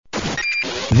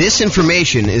This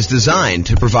information is designed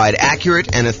to provide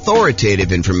accurate and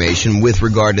authoritative information with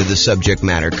regard to the subject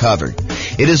matter covered.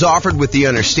 It is offered with the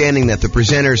understanding that the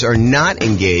presenters are not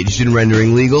engaged in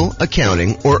rendering legal,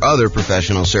 accounting, or other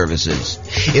professional services.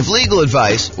 If legal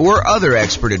advice or other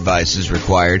expert advice is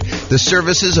required, the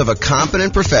services of a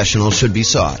competent professional should be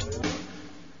sought.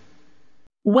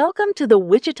 Welcome to the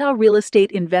Wichita Real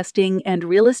Estate Investing and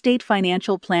Real Estate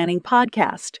Financial Planning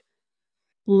Podcast.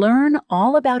 Learn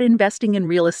all about investing in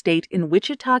real estate in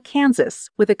Wichita, Kansas,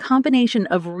 with a combination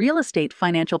of real estate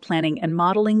financial planning and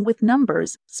modeling with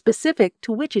numbers specific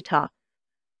to Wichita,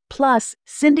 plus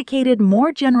syndicated,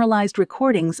 more generalized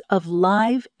recordings of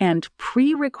live and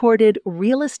pre-recorded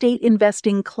real estate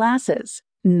investing classes,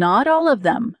 not all of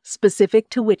them specific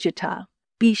to Wichita.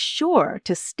 Be sure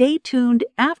to stay tuned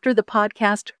after the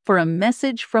podcast for a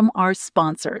message from our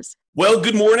sponsors. Well,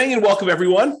 good morning and welcome,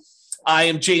 everyone. I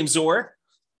am James Orr.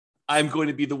 I'm going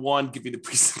to be the one giving the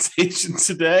presentation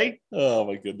today. Oh,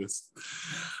 my goodness.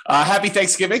 Happy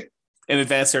Thanksgiving in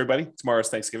advance, everybody. Tomorrow's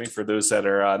Thanksgiving for those that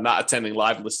are not attending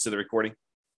live and listen to the recording.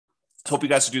 Hope you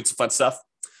guys are doing some fun stuff.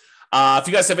 If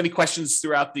you guys have any questions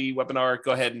throughout the webinar,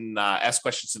 go ahead and ask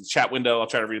questions in the chat window. I'll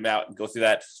try to read them out and go through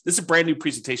that. This is a brand new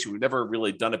presentation. We've never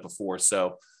really done it before,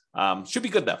 so should be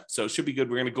good, though. So it should be good.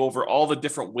 We're going to go over all the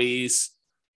different ways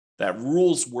that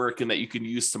rules work and that you can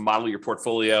use to model your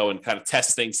portfolio and kind of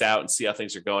test things out and see how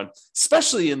things are going,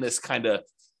 especially in this kind of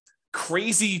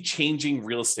crazy changing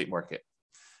real estate market.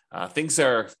 Things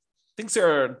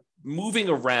are moving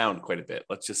around quite a bit.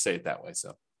 Let's just say it that way.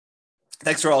 So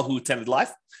thanks for all who attended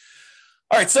live.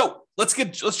 All right, so let's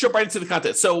jump right into the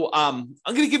content. So I'm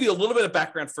going to give you a little bit of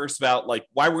background first about like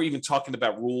why we're even talking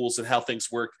about rules and how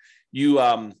things work.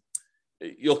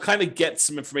 You'll kind of get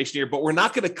some information here, but we're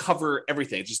not going to cover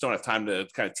everything. I just don't have time to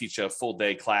kind of teach a full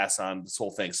day class on this whole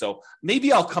thing. So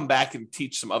maybe I'll come back and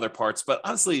teach some other parts, but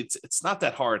honestly, it's not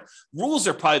that hard. Rules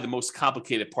are probably the most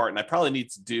complicated part, and I probably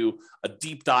need to do a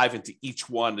deep dive into each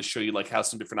one to show you like how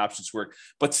some different options work.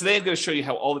 But today I'm going to show you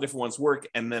how all the different ones work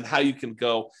and then how you can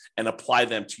go and apply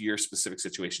them to your specific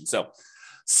situation. So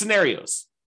scenarios.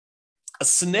 A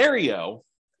scenario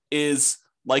is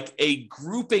like a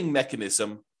grouping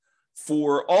mechanism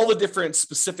for all the different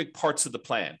specific parts of the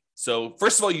plan. So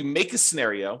first of all, you make a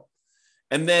scenario.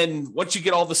 And then once you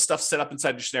get all the stuff set up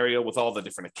inside your scenario with all the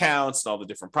different accounts and all the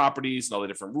different properties and all the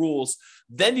different rules,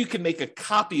 then you can make a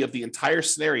copy of the entire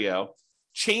scenario,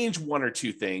 change one or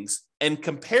two things, and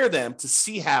compare them to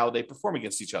see how they perform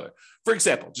against each other. For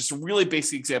example, just a really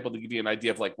basic example to give you an idea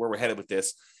of like where we're headed with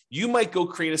this. You might go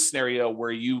create a scenario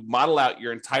where you model out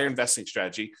your entire investing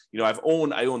strategy. You know, I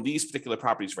own these particular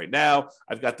properties right now.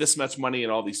 I've got this much money in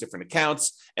all these different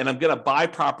accounts, and I'm going to buy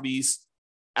properties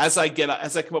as I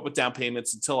come up with down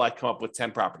payments until I come up with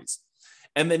 10 properties.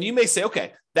 And then you may say,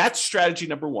 okay, that's strategy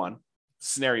number one,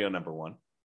 scenario number one.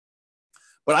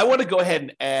 But I want to go ahead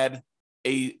and add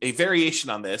a variation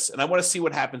on this, and I want to see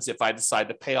what happens if I decide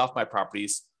to pay off my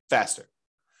properties faster.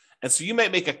 And so you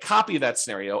might make a copy of that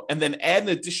scenario and then add an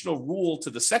additional rule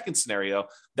to the second scenario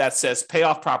that says pay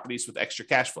off properties with extra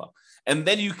cash flow. And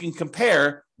then you can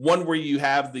compare one where you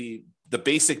have the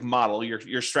basic model,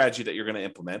 your strategy that you're going to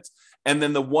implement, and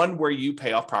then the one where you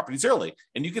pay off properties early.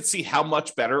 And you can see how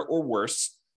much better or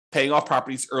worse paying off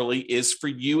properties early is for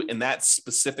you in that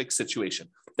specific situation,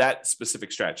 that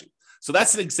specific strategy. So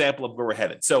that's an example of where we're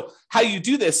headed. So how you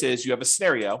do this is you have a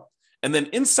scenario, and then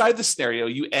inside the scenario,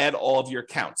 you add all of your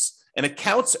accounts. And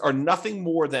accounts are nothing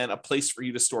more than a place for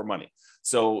you to store money.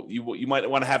 So you might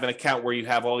want to have an account where you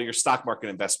have all your stock market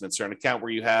investments, or an account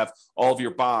where you have all of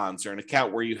your bonds, or an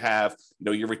account where you have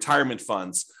your retirement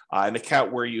funds, an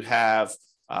account where you have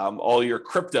all your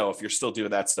crypto, if you're still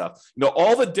doing that stuff.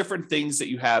 All the different things that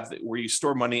you have where you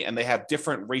store money, and they have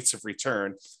different rates of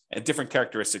return and different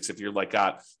characteristics. If you're like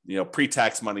got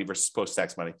pre-tax money versus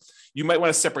post-tax money, you might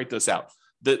want to separate those out.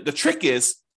 The trick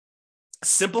is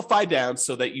simplify down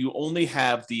so that you only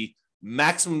have the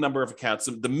maximum number of accounts,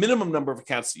 the minimum number of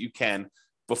accounts that you can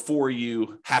before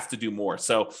you have to do more.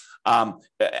 So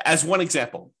as one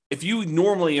example, if you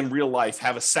normally in real life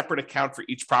have a separate account for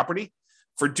each property,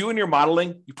 for doing your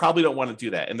modeling, you probably don't want to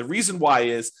do that. And the reason why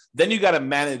is then you got to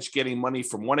manage getting money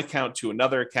from one account to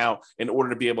another account in order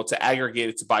to be able to aggregate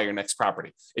it to buy your next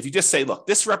property. If you just say, look,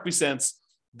 this represents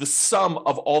the sum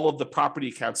of all of the property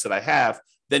accounts that I have,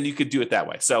 then you could do it that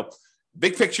way. So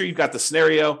big picture, you've got the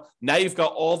scenario. Now you've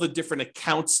got all the different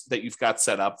accounts that you've got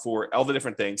set up for all the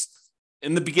different things.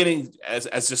 In the beginning, as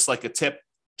just like a tip,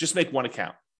 just make one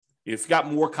account. If you've got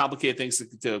more complicated things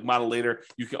to model later,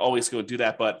 you can always go do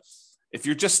that. But if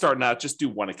you're just starting out, just do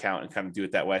one account and kind of do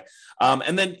it that way.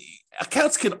 And then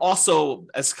accounts can also,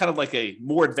 as kind of like a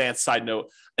more advanced side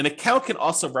note, an account can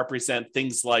also represent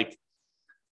things like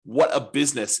what a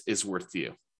business is worth to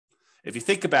you. If you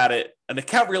think about it, an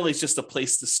account really is just a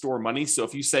place to store money. So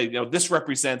if you say, this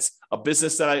represents a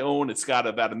business that I own, it's got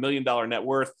about $1 million net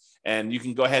worth, and you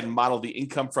can go ahead and model the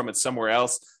income from it somewhere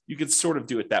else, you can sort of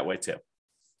do it that way too.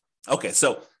 Okay,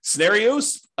 so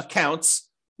scenarios, accounts,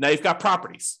 now you've got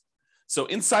properties. So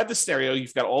inside the scenario,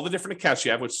 you've got all the different accounts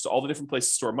you have, which is all the different places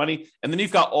to store money. And then you've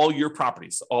got all your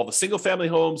properties, all the single family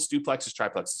homes, duplexes,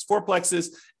 triplexes,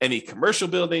 fourplexes, any commercial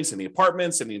buildings, any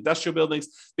apartments, any industrial buildings,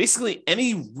 basically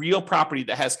any real property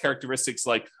that has characteristics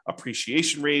like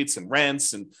appreciation rates and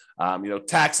rents and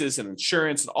taxes and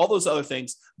insurance and all those other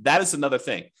things. That is another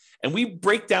thing. And we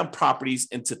break down properties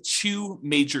into two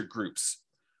major groups.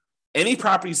 Any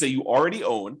properties that you already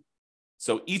own.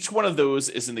 So each one of those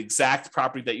is an exact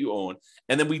property that you own.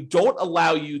 And then we don't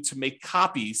allow you to make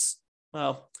copies.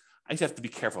 Well, I have to be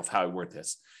careful of how I word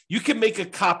this. You can make a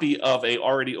copy of a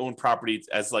already owned property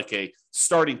as like a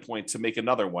starting point to make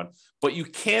another one, but you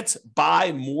can't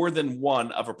buy more than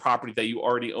one of a property that you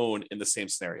already own in the same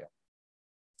scenario.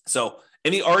 So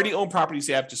any already owned properties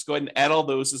you have, just go ahead and add all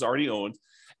those as already owned.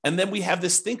 And then we have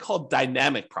this thing called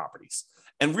dynamic properties.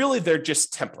 And really, they're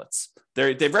just templates.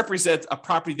 They represent a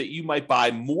property that you might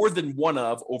buy more than one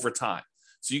of over time.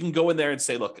 So you can go in there and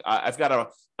say, look, I've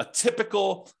got a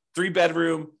typical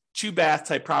 3-bedroom, 2-bath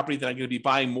type property that I'm going to be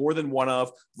buying more than one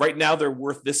of. Right now, they're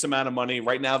worth this amount of money.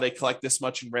 Right now, they collect this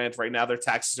much in rent. Right now, their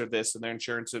taxes are this and their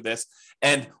insurance are this.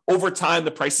 And over time,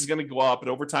 the price is going to go up. And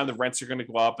over time, the rents are going to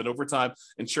go up. And over time,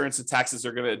 insurance and taxes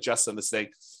are going to adjust on this thing.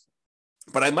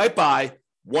 But I might buy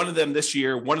one of them this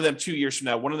year, one of them 2 years from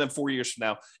now, one of them 4 years from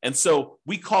now. And so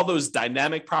we call those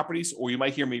dynamic properties, or you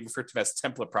might hear me refer to them as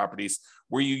template properties,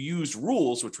 where you use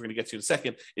rules, which we're going to get to in a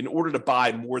second, in order to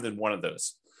buy more than one of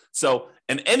those. So,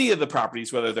 and any of the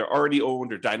properties, whether they're already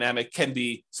owned or dynamic, can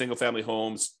be single family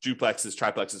homes, duplexes,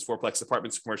 triplexes, fourplexes,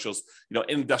 apartments, commercials,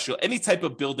 industrial, any type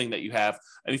of building that you have,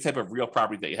 any type of real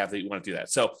property that you have that you want to do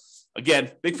that. So again,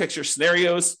 big picture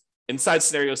scenarios, inside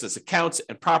scenarios as accounts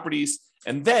and properties.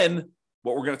 And then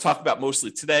what we're going to talk about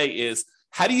mostly today is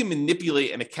how do you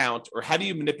manipulate an account or how do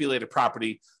you manipulate a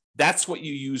property? That's what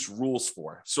you use rules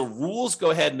for. So rules go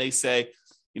ahead and they say,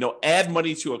 add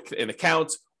money to an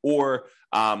account, or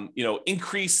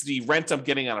increase the rent I'm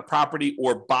getting on a property,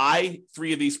 or buy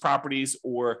 3 of these properties,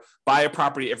 or buy a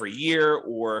property every year,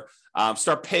 or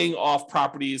start paying off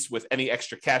properties with any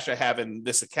extra cash I have in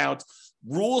this account.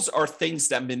 Rules are things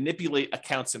that manipulate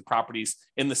accounts and properties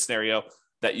in the scenario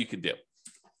that you can do.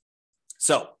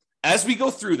 So as we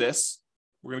go through this,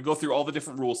 we're going to go through all the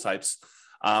different rules types.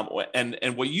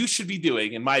 And what you should be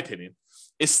doing, in my opinion,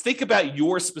 is think about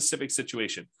your specific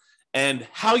situation and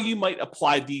how you might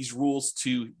apply these rules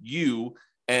to you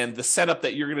and the setup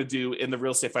that you're going to do in the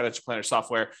Real Estate Financial Planner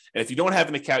software. And if you don't have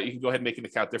an account, you can go ahead and make an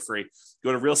account. They're free.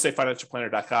 Go to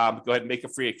realestatefinancialplanner.com, go ahead and make a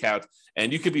free account.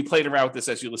 And you could be playing around with this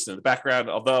as you listen in the background,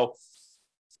 although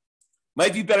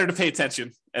might be better to pay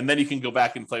attention, and then you can go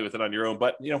back and play with it on your own.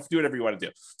 But, do whatever you want to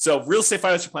do. So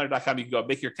realestatefinancialplanner.com, you can go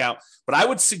make your account. But I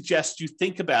would suggest you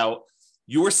think about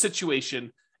your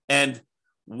situation and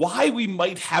why we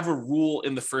might have a rule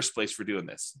in the first place for doing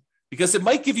this. Because it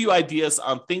might give you ideas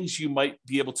on things you might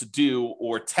be able to do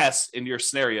or test in your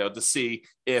scenario to see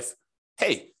if,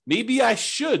 hey, maybe I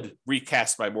should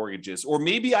recast my mortgages, or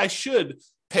maybe I should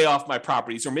pay off my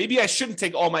properties, or maybe I shouldn't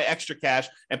take all my extra cash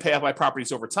and pay off my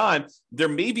properties over time. There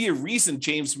may be a reason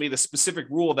James made a specific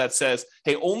rule that says,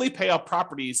 hey, only pay off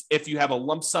properties if you have a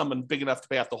lump sum and big enough to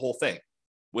pay off the whole thing,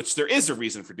 which there is a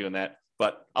reason for doing that,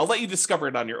 but I'll let you discover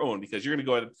it on your own because you're going to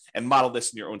go ahead and model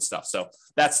this in your own stuff. So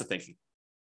that's the thinking.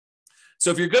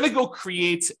 So if you're going to go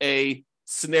create a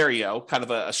scenario, kind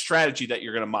of a strategy that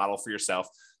you're going to model for yourself,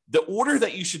 the order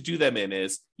that you should do them in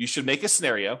is you should make a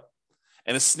scenario.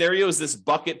 And a scenario is this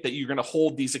bucket that you're going to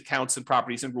hold these accounts and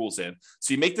properties and rules in.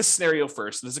 So you make the scenario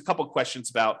first. There's a couple of questions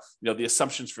about the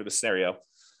assumptions for the scenario.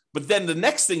 But then the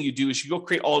next thing you do is you go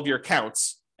create all of your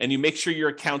accounts and you make sure your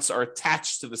accounts are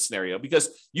attached to the scenario,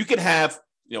 because you can have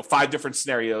 5 different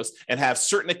scenarios and have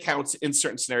certain accounts in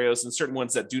certain scenarios and certain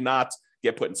ones that do not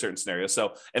get put in certain scenarios.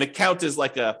 So an account is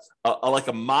like a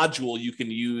module you can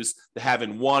use to have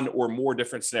in one or more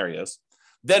different scenarios.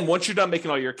 Then once you're done making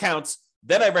all your accounts,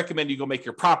 then I recommend you go make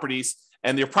your properties,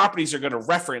 and your properties are going to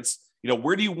reference,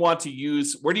 where do you want to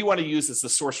use as the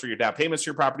source for your down payments for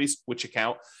your properties, which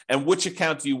account, and which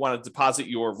account do you want to deposit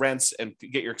your rents and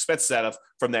get your expenses out of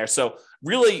from there. So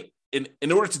really,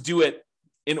 in order to do it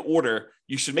in order,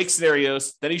 you should make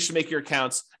scenarios, then you should make your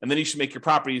accounts, and then you should make your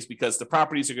properties, because the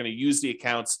properties are going to use the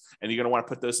accounts and you're going to want to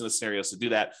put those in the scenarios to do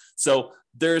that. So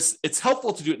it's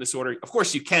helpful to do it in this order. Of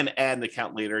course, you can add an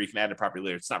account later. You can add a property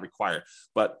later. It's not required,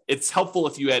 but it's helpful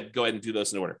if you go ahead and do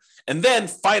those in order. And then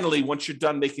finally, once you're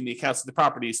done making the accounts of the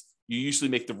properties, you usually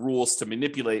make the rules to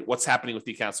manipulate what's happening with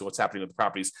the accounts and what's happening with the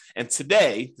properties. And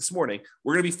today, this morning,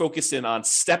 we're going to be focused in on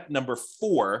step number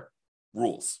 4,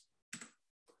 rules.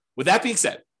 With that being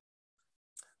said,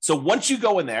 so once you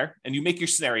go in there and you make your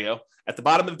scenario, at the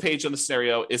bottom of the page on the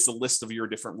scenario is the list of your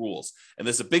different rules. And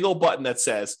there's a big old button that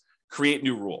says create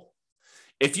new rule.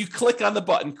 If you click on the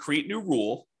button, create new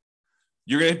rule,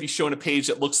 you're going to be shown a page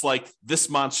that looks like this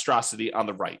monstrosity on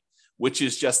the right, which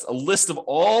is just a list of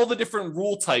all the different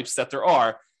rule types that there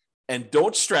are. And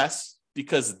don't stress,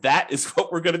 because that is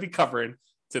what we're going to be covering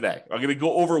today. I'm going to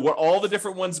go over what all the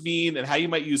different ones mean and how you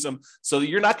might use them so that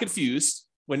you're not confused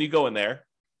when you go in there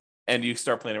and you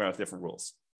start playing around with different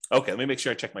rules. Okay, let me make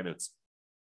sure I check my notes.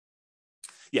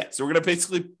 Yeah, so we're going to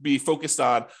basically be focused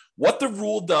on what the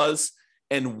rule does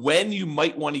and when you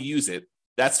might want to use it.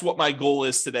 That's what my goal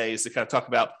is today, is to kind of talk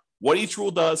about what each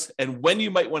rule does and when you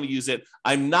might want to use it.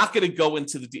 I'm not going to go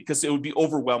into because it would be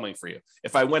overwhelming for you.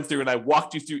 If I went through and I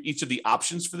walked you through each of the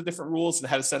options for the different rules and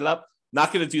how to set it up,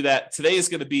 not going to do that. Today is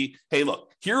going to be, hey,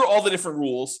 look, here are all the different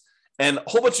rules and a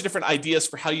whole bunch of different ideas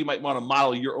for how you might want to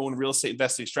model your own real estate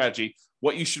investing strategy,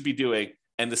 what you should be doing,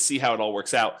 and to see how it all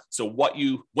works out. So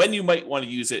when you might want to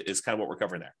use it is kind of what we're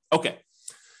covering there. Okay.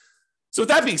 So with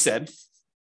that being said,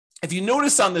 if you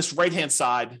notice on this right-hand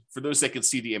side, for those that can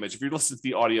see the image, if you're listening to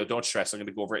the audio, don't stress, I'm going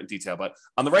to go over it in detail. But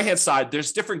on the right-hand side,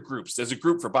 there's different groups. There's a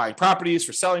group for buying properties,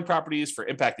 for selling properties, for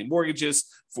impacting mortgages,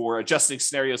 for adjusting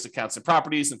scenarios, accounts, and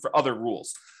properties, and for other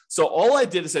rules. So all I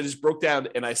did is I just broke down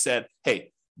and I said,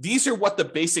 hey, these are what the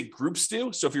basic groups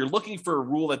do. So if you're looking for a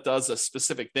rule that does a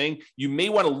specific thing, you may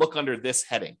want to look under this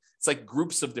heading. It's like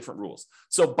groups of different rules.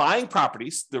 So buying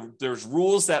properties, there's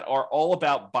rules that are all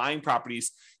about buying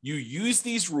properties. You use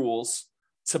these rules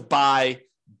to buy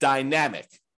dynamic.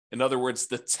 In other words,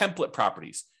 the template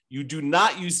properties. You do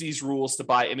not use these rules to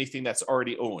buy anything that's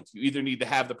already owned. You either need to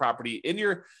have the property in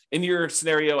your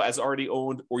scenario as already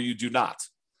owned, or you do not.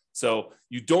 So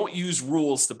you don't use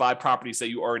rules to buy properties that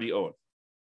you already own.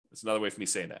 That's another way for me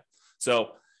saying that.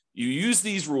 So you use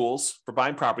these rules for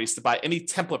buying properties to buy any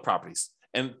template properties.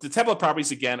 And the template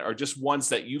properties, again, are just ones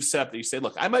that you've set up that you say,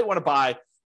 look, I might want to buy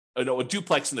a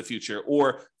duplex in the future,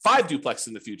 or 5 duplexes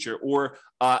in the future, or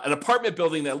an apartment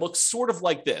building that looks sort of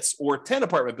like this, or 10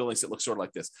 apartment buildings that look sort of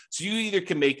like this. So you either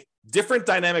can make different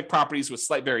dynamic properties with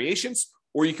slight variations,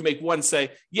 or you can make one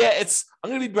say, yeah, I'm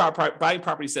going to be buying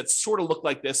properties that sort of look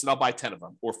like this, and I'll buy 10 of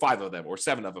them, or 5 of them, or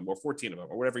 7 of them, or 14 of them,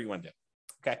 or whatever you want to do.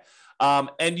 Okay.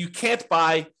 And you can't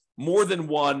buy more than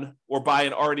one or buy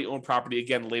an already owned property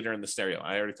again later in the scenario.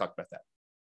 I already talked about that.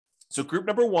 So group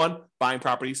number 1, buying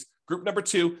properties. Group number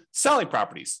 2, selling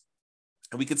properties.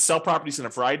 And we could sell properties in a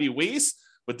variety of ways,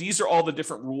 but these are all the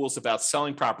different rules about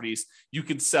selling properties. You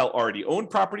can sell already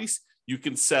owned properties. You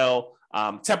can sell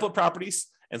template properties.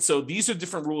 And so these are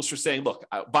different rules for saying, look,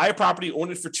 buy a property,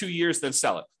 own it for 2 years, then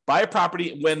sell it. Buy a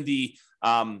property when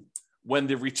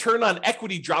the return on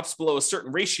equity drops below a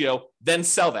certain ratio, then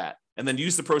sell that, and then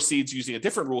use the proceeds using a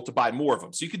different rule to buy more of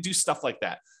them. So you could do stuff like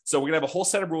that. So we're going to have a whole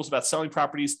set of rules about selling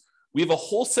properties. We have a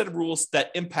whole set of rules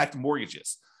that impact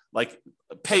mortgages, like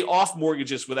pay off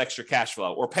mortgages with extra cash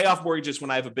flow, or pay off mortgages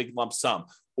when I have a big lump sum,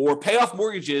 or pay off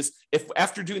mortgages if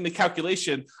after doing the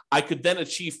calculation, I could then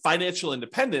achieve financial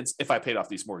independence if I paid off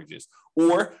these mortgages,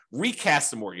 or recast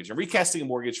the mortgage. And recasting a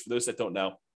mortgage, for those that don't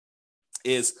know,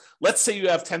 is, let's say you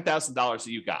have $10,000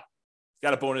 that you got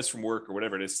a bonus from work or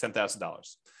whatever it is,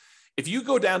 $10,000. If you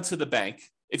go down to the bank,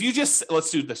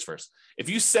 let's do this first. If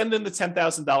you send in the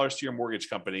 $10,000 to your mortgage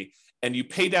company and you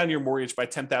pay down your mortgage by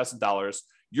 $10,000,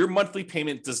 your monthly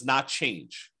payment does not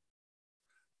change.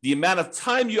 The amount of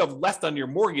time you have left on your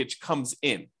mortgage comes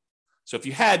in. So if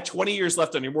you had 20 years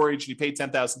left on your mortgage and you paid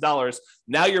 $10,000,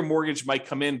 now your mortgage might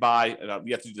come in by,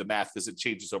 you have to do the math because it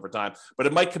changes over time, but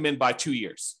it might come in by 2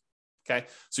 years. Okay.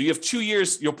 So you have 2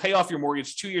 years, you'll pay off your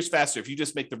mortgage 2 years faster if you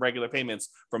just make the regular payments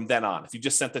from then on, if you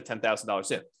just sent the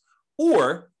 $10,000 in.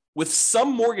 Or with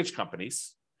some mortgage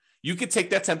companies, you could take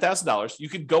that $10,000, you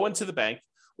could go into the bank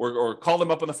or call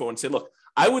them up on the phone and say, look,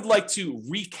 I would like to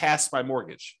recast my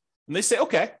mortgage. And they say,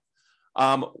 okay,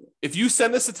 if you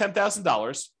send us the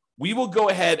 $10,000, we will go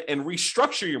ahead and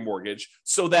restructure your mortgage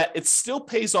so that it still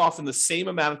pays off in the same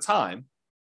amount of time,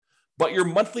 but your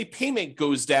monthly payment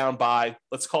goes down by,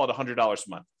 let's call it $100 a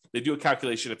month. They do a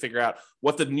calculation to figure out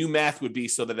what the new math would be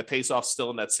so that it pays off still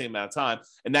in that same amount of time.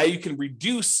 And now you can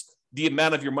reduce the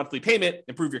amount of your monthly payment,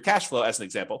 improve your cash flow, as an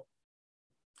example,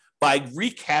 by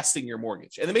recasting your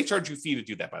mortgage. And they may charge you a fee to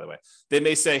do that, by the way. They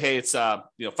may say, hey, it's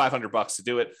 $500 to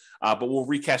do it, but we'll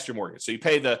recast your mortgage. So you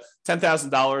pay the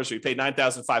 $10,000 or you pay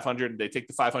 $9,500 and they take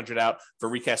the $500 out for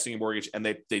recasting your mortgage, and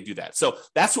they do that. So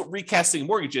that's what recasting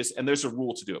mortgage is, and there's a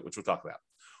rule to do it, which we'll talk about.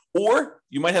 Or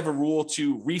you might have a rule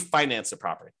to refinance a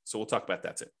property. So we'll talk about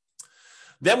that too.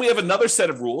 Then we have another set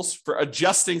of rules for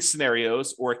adjusting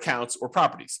scenarios or accounts or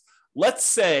properties. Let's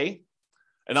say,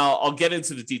 and I'll get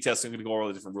into the details, so I'm going to go over all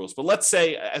the different rules. But let's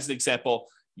say, as an example,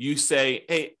 you say,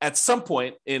 hey, at some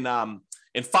point in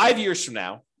 5 years from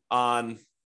now, on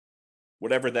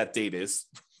whatever that date is,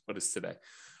 what is today?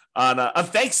 On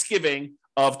Thanksgiving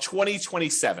of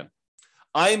 2027,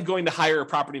 I am going to hire a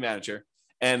property manager,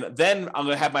 and then I'm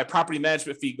going to have my property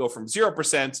management fee go from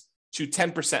 0% to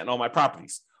 10% in all my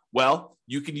properties. Well,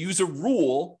 you can use a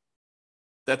rule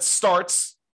that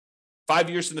starts 5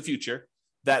 years in the future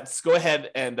that's go ahead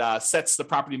and sets the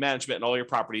property management in all your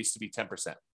properties to be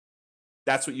 10%.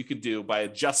 That's what you can do by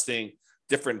adjusting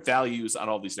different values on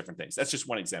all these different things. That's just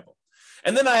one example.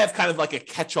 And then I have kind of like a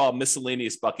catch-all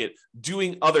miscellaneous bucket,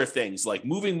 doing other things like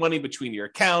moving money between your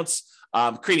accounts,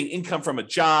 creating income from a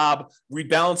job,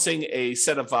 rebalancing a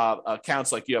set of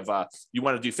accounts, like you want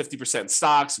to do 50% in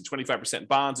stocks and 25% in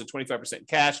bonds and 25% in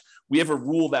cash. We have a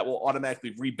rule that will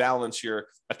automatically rebalance your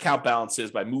account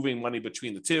balances by moving money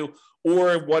between the two.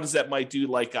 Or ones that might do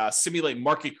like simulate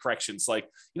market corrections. Like,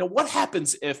 what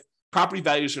happens if property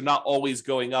values are not always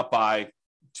going up by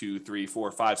 2, 3,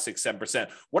 4, 5, 6, 7%?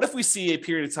 What if we see a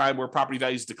period of time where property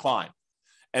values decline?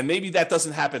 And maybe that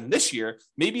doesn't happen this year.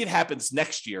 Maybe it happens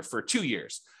next year for 2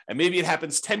 years. And maybe it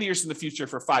happens 10 years in the future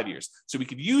for 5 years. So we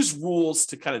could use rules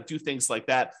to kind of do things like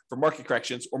that for market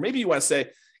corrections. Or maybe you want to say,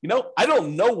 I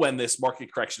don't know when this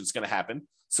market correction is going to happen,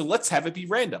 so let's have it be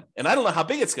random. And I don't know how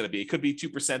big it's going to be. It could be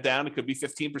 2% down. It could be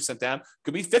 15% down. It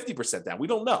could be 50% down. We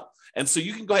don't know. And so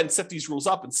you can go ahead and set these rules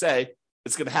up and say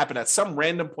it's going to happen at some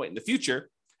random point in the future.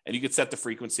 And you could set the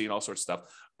frequency and all sorts of stuff.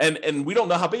 And we don't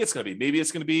know how big it's going to be. Maybe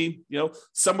it's going to be,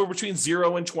 somewhere between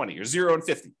 0 and 20 or 0 and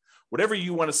 50, whatever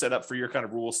you want to set up for your kind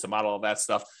of rules to model all that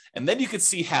stuff. And then you can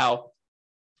see how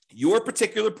your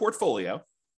particular portfolio,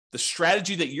 the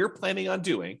strategy that you're planning on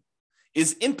doing,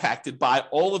 is impacted by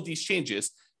all of these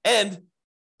changes. And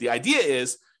the idea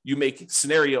is you make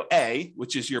scenario A,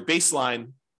 which is your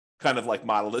baseline kind of like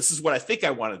model. This is what I think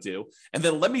I want to do. And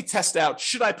then let me test out,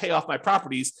 should I pay off my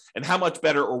properties and how much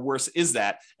better or worse is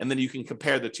that? And then you can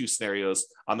compare the two scenarios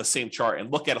on the same chart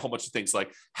and look at a whole bunch of things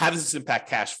like, how does this impact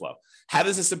cash flow? How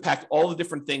does this impact all the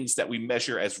different things that we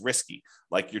measure as risky,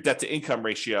 like your debt to income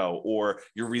ratio or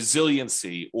your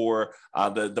resiliency or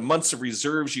the months of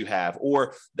reserves you have,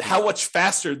 or how much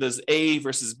faster does A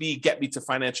versus B get me to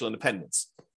financial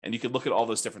independence? And you can look at all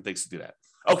those different things to do that.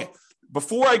 Okay.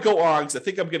 Before I go on, because I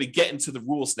think I'm going to get into the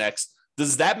rules next,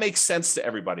 does that make sense to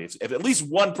everybody? If at least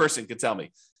one person can tell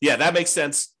me, yeah, that makes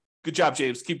sense. Good job,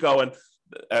 James. Keep going.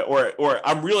 Or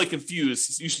I'm really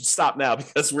confused. You should stop now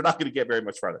because we're not going to get very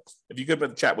much farther. If you could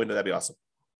put the chat window, that'd be awesome.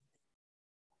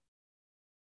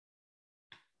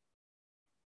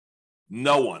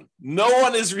 No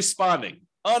one is responding.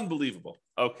 Unbelievable.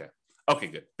 Okay,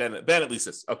 good. Ben at least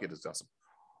is. Okay, that's awesome.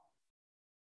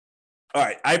 All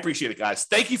right, I appreciate it, guys.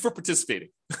 Thank you for participating.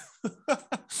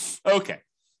 Okay.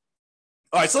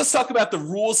 All right, so let's talk about the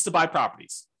rules to buy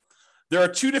properties. There are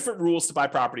two different rules to buy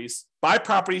properties. Buy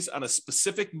properties on a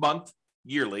specific month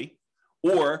yearly,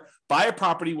 or buy a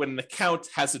property when an account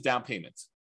has a down payment.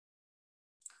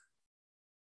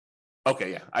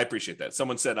 Okay, yeah, I appreciate that.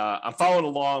 Someone said, I'm following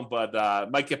along, but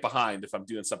might get behind if I'm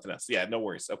doing something else. Yeah, no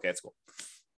worries. Okay, that's cool.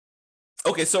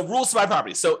 Okay, so rules to buy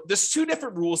properties. So there's two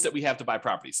different rules that we have to buy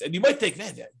properties. And you might think,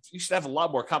 man, you should have a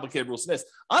lot more complicated rules than this.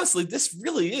 Honestly, this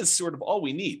really is sort of all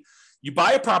we need. You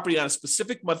buy a property on a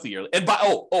specific monthly yearly. And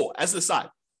as an aside,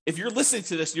 if you're listening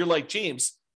to this and you're like,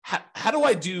 James, how do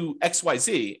I do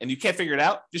XYZ? And you can't figure it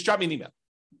out, just drop me an email.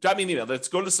 Drop me an email. Let's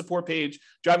go to the support page,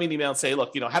 drop me an email and say,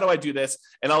 look, how do I do this?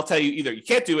 And I'll tell you either you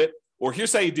can't do it, or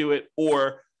here's how you do it,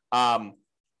 or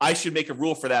I should make a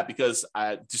rule for that because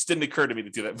it just didn't occur to me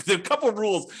to do that. But a couple of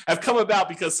rules have come about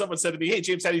because someone said to me, hey,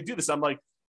 James, how do you do this? I'm like,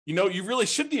 you really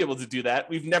should be able to do that.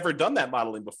 We've never done that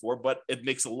modeling before, but it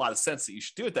makes a lot of sense that you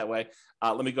should do it that way.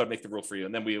 Let me go and make the rule for you.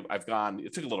 And then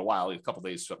it took a little while, a couple of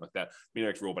days, something like that. We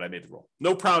made the rule, but I made the rule.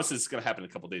 No promises it's going to happen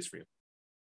in a couple of days for you.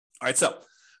 All right, so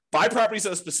buy properties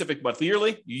on a specific monthly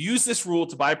yearly. You use this rule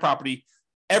to buy a property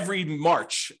every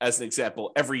March, as an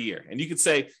example, every year. And you could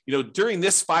say, during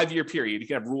this 5-year period, you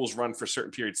can have rules run for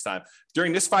certain periods of time.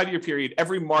 During this 5-year period,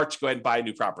 every March, go ahead and buy a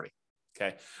new property.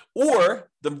 Okay. Or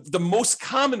the most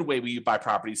common way we buy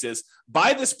properties is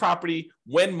buy this property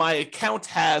when my account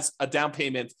has a down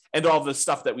payment and all the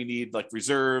stuff that we need, like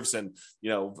reserves and,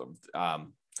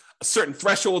 a certain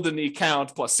threshold in the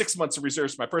account, plus 6 months of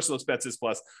reserves for my personal expenses,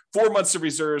 plus 4 months of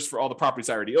reserves for all the properties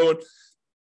I already own,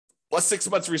 plus 6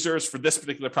 months of reserves for this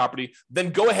particular property.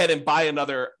 Then go ahead and buy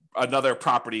another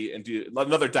property and do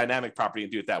another dynamic property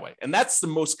and do it that way. And that's the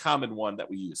most common one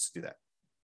that we use to do that.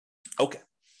 Okay.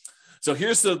 So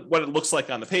here's what it looks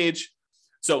like on the page.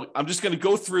 So I'm just going to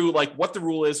go through like what the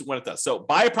rule is and what it does. So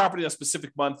buy a property in a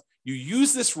specific month. You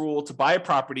use this rule to buy a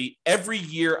property every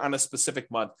year on a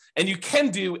specific month. And you can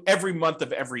do every month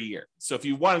of every year. So if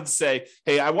you wanted to say,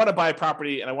 hey, I want to buy a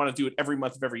property and I want to do it every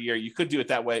month of every year, you could do it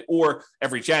that way, or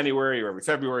every January or every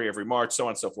February, every March, so on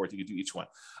and so forth. You could do each one.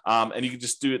 And you can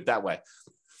just do it that way.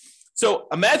 So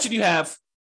imagine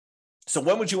so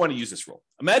when would you want to use this rule?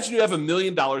 Imagine you have $1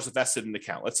 million invested in an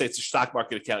account. Let's say it's a stock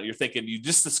market account. You're thinking you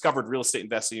just discovered real estate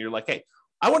investing. You're like, hey,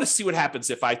 I want to see what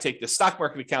happens if I take the stock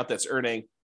market account that's earning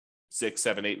 6,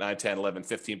 7, 8, 9, 10, 11,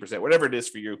 15%, whatever it is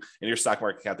for you in your stock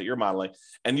market account that you're modeling.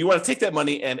 And you want to take that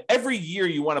money and every year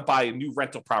you want to buy a new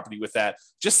rental property with that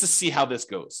just to see how this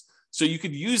goes. So you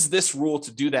could use this rule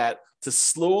to do that, to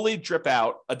slowly drip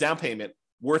out a down payment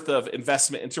worth of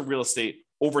investment into real estate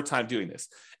over time doing this.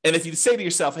 And if you say to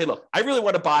yourself, hey, look, I really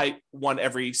want to buy one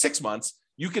every 6 months,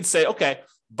 you could say, okay,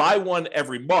 buy one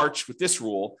every March with this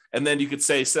rule. And then you could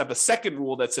set up a second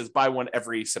rule that says buy one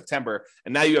every September.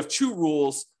 And now you have 2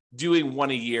 rules doing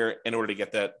one a year in order to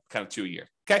get that kind of 2 a year.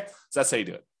 Okay. So that's how you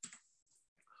do it.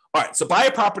 All right. So buy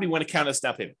a property when account has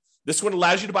down payment. This one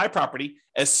allows you to buy a property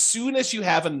as soon as you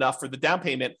have enough for the down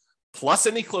payment, plus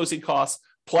any closing costs,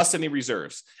 plus any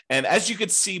reserves. And as you can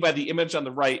see by the image on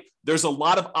the right, there's a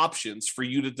lot of options for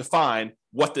you to define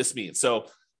what this means. So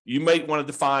you might want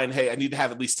to define, hey, I need to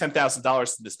have at least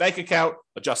 $10,000 in this bank account,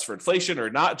 adjust for inflation or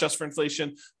not adjust for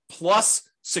inflation, plus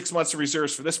 6 months of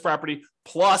reserves for this property,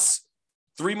 plus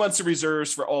 3 months of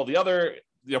reserves for all the other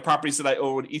properties that I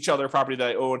own, each other property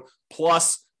that I own,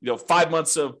 plus 5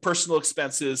 months of personal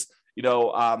expenses,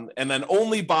 and then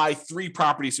only buy 3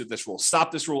 properties with this rule. Stop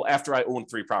this rule after I own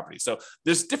 3 properties. So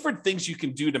there's different things you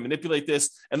can do to manipulate this.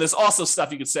 And there's also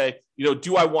stuff you could say,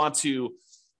 do I want to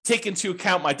take into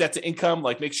account my debt to income,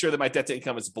 like make sure that my debt to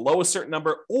income is below a certain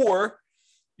number? Or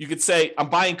you could say, I'm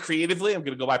buying creatively. I'm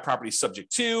going to go buy properties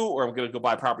subject to, or I'm going to go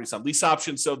buy properties on lease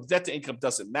options. So the debt to income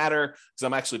doesn't matter because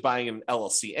I'm actually buying an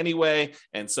LLC anyway.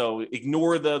 And so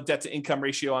ignore the debt to income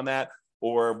ratio on that,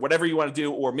 or whatever you want to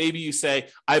do. Or maybe you say,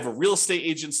 I have a real estate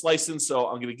agent's license, so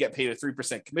I'm going to get paid a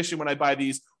 3% commission when I buy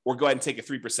these, or go ahead and take a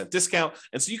 3% discount.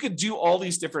 And so you could do all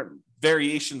these different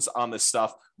variations on this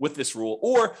stuff with this rule.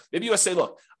 Or maybe you say,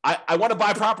 look, I want to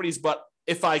buy properties, but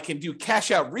if I can do cash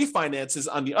out refinances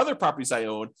on the other properties I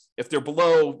own, if they're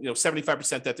below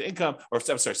 75% debt to income, or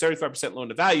 75% loan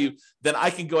to value, then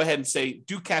I can go ahead and say,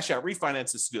 do cash out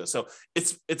refinances to do it. So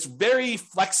it's very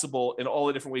flexible in all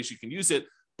the different ways you can use it,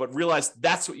 but realize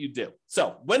that's what you do.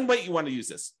 So when might you want to use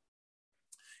this?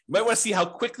 You might want to see how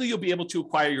quickly you'll be able to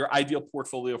acquire your ideal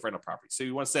portfolio of rental property. So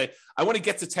you want to say, I want to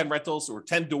get to 10 rentals or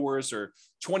 10 doors or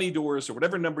 20 doors or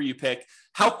whatever number you pick.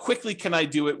 How quickly can I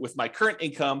do it with my current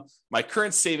income, my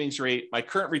current savings rate, my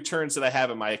current returns that I have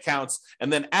in my accounts?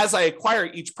 And then as I acquire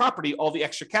each property, all the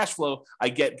extra cash flow I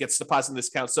get gets deposited in this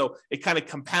account. So it kind of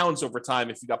compounds over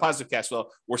time if you got positive cash flow,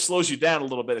 or slows you down a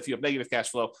little bit if you have negative cash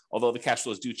flow, although the cash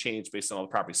flows do change based on all the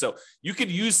property. So you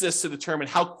could use this to determine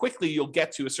how quickly you'll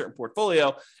get to a certain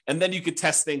portfolio. And then you could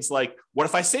test things like, what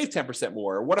if I save 10%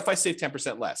 more? Or what if I save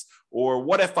 10% less? Or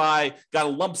what if I got a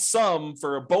lump sum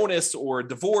for a bonus or a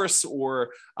divorce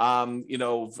or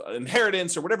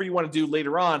inheritance or whatever you want to do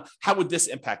later on? How would this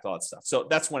impact all that stuff? So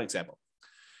that's one example.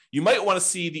 You might want to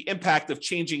see the impact of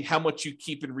changing how much you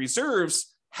keep in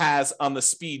reserves has on the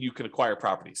speed you can acquire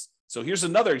properties. So here's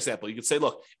another example. You could say,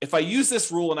 look, if I use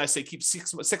this rule and I say keep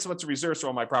 6 months of reserves for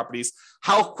all my properties,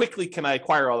 how quickly can I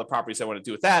acquire all the properties I want to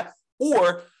do with that?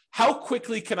 Or how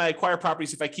quickly can I acquire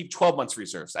properties if I keep 12 months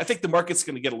reserves? I think the market's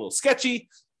going to get a little sketchy.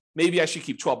 Maybe I should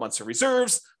keep 12 months of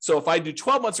reserves. So if I do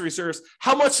 12 months of reserves,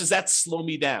 how much does that slow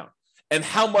me down? And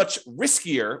how much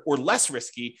riskier or less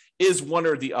risky is one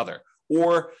or the other?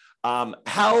 Or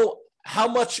how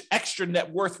much extra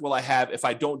net worth will I have if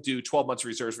I don't do 12 months of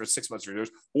reserves versus 6 months of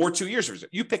reserves or 2 years of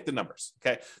reserves? You pick the numbers,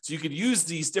 okay? So you could use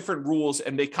these different rules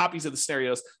and make copies of the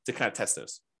scenarios to kind of test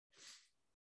those.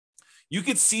 You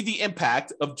could see the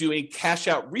impact of doing cash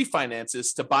out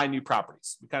refinances to buy new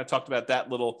properties. We kind of talked about that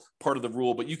little part of the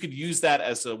rule, but you could use that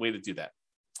as a way to do that.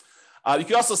 You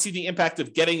can also see the impact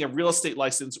of getting a real estate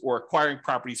license or acquiring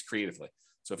properties creatively.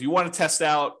 So if you want to test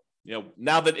out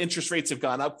Now that interest rates have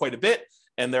gone up quite a bit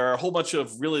and there are a whole bunch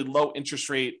of really low interest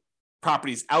rate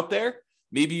properties out there,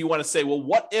 maybe you want to say, well,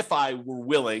 what if I were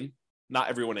willing, not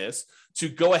everyone is, to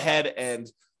go ahead and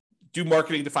do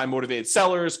marketing to find motivated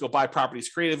sellers, go buy properties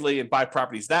creatively and buy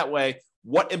properties that way?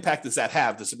 What impact does that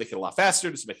have? Does it make it a lot faster?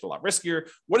 Does it make it a lot riskier?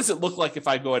 What does it look like if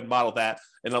I go ahead and model that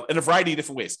in a variety of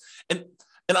different ways? And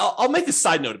I'll make a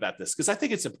side note about this because I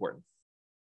think it's important.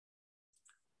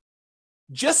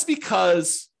 Just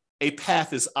because a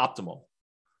path is optimal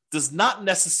does not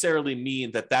necessarily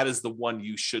mean that that is the one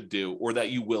you should do or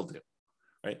that you will do.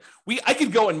 Right? I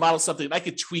could go and model something and I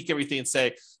could tweak everything and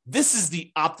say, this is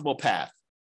the optimal path,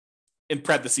 in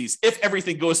parentheses, if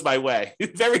everything goes my way,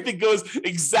 if everything goes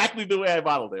exactly the way I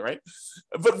modeled it, right?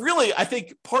 But really, I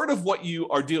think part of what you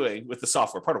are doing with the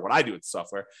software, part of what I do with the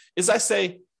software, is I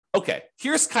say, okay,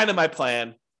 here's kind of my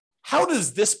plan. How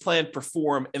does this plan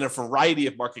perform in a variety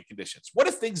of market conditions? What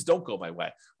if things don't go my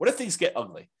way? What if things get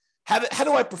ugly? How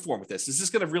do I perform with this? Is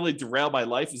this going to really derail my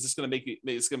life? Is this going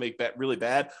to make that really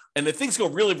bad? And if things go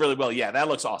really, really well, yeah, that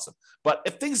looks awesome. But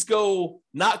if things go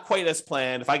not quite as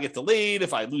planned, if I get delayed,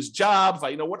 if I lose a job, if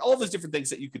I, all those different things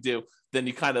that you could do, then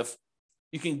you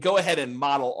can go ahead and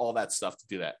model all that stuff to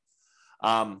do that.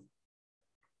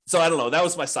 So I don't know. That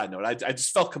was my side note. I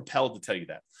just felt compelled to tell you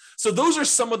that. So those are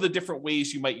some of the different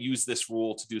ways you might use this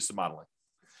rule to do some modeling.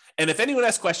 And if anyone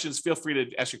has questions, feel free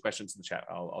to ask your questions in the chat.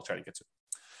 I'll try to get to it.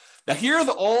 Now, here are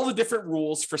all the different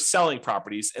rules for selling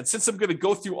properties. And since I'm going to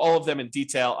go through all of them in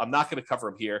detail, I'm not going to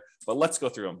cover them here, but let's go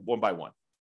through them one by one.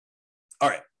 All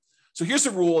right. So here's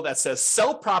a rule that says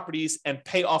sell properties and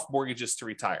pay off mortgages to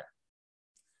retire.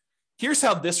 Here's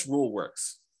how this rule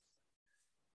works.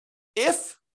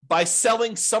 If by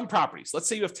selling some properties, let's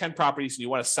say you have 10 properties and you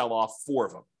want to sell off 4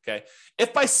 of them, okay?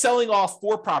 If by selling off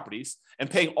 4 properties and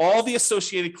paying all the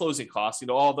associated closing costs,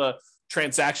 all the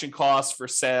transaction costs for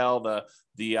sale, the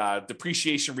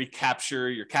depreciation recapture,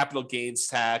 your capital gains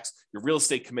tax, your real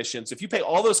estate commissions. If you pay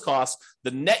all those costs,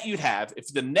 the net you'd have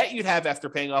after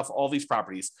paying off all these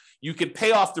properties, you could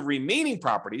pay off the remaining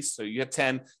properties. So you have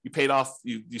 10, you paid off,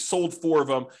 you sold 4 of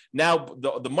them. Now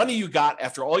the money you got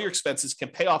after all your expenses can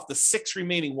pay off the 6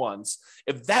 remaining ones.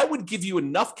 If that would give you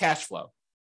enough cash flow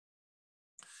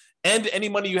and any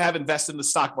money you have invested in the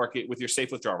stock market with your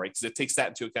safe withdrawal rate, because it takes that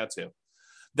into account too,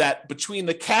 that between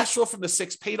the cash flow from the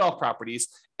 6 paid off properties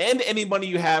and any money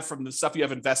you have from the stuff you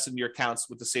have invested in your accounts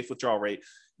with the safe withdrawal rate,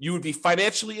 you would be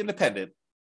financially independent.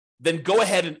 Then go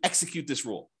ahead and execute this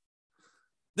rule.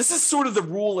 This is sort of the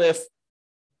rule if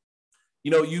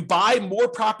you buy more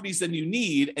properties than you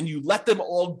need and you let them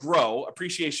all grow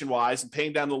appreciation wise and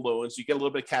paying down the loans, you get a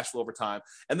little bit of cash flow over time.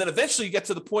 And then eventually you get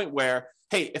to the point where,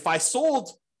 hey, if I sold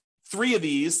 3 of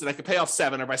these, then I could pay off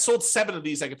 7. Or if I sold 7 of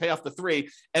these, I could pay off the 3.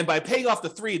 And by paying off the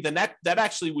 3, then that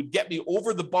actually would get me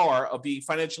over the bar of being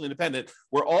financially independent,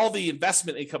 where all the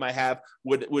investment income I have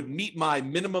would meet my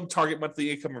minimum target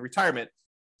monthly income in retirement.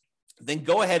 Then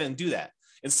go ahead and do that.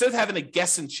 Instead of having to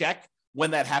guess and check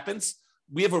when that happens,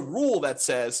 we have a rule that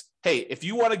says, hey, if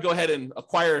you want to go ahead and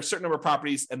acquire a certain number of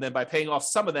properties, and then by paying off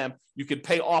some of them, you could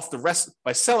pay off the rest.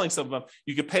 By selling some of them,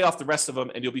 you could pay off the rest of them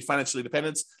and you'll be financially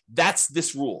independent. That's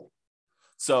this rule.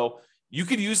 So you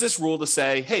could use this rule to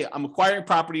say, hey, I'm acquiring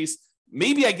properties.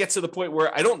 Maybe I get to the point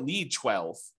where I don't need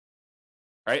 12,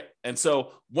 right? And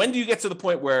so when do you get to the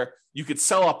point where you could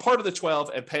sell a part of the 12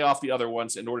 and pay off the other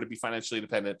ones in order to be financially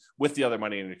independent with the other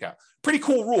money in your account? Pretty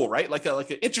cool rule, right? Like an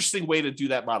interesting way to do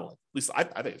that modeling. At least I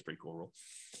think it's a pretty cool rule.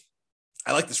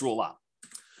 I like this rule a lot.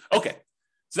 Okay,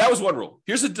 so that was one rule.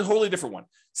 Here's a totally different one.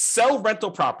 Sell rental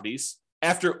properties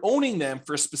after owning them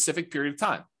for a specific period of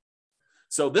time.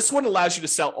 So this one allows you to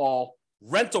sell all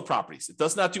rental properties. It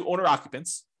does not do owner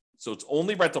occupants. So it's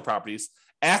only rental properties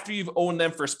after you've owned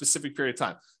them for a specific period of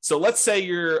time. So let's say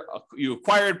you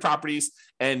acquired properties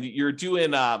and you're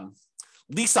doing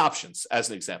lease options as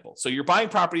an example. So you're buying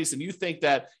properties and you think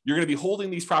that you're going to be holding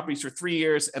these properties for 3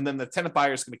 years and then the tenant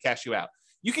buyer is going to cash you out.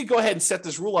 You can go ahead and set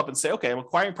this rule up and say, okay, I'm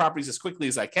acquiring properties as quickly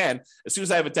as I can. As soon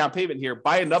as I have a down payment here,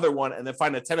 buy another one and then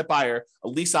find a tenant buyer, a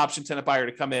lease option tenant buyer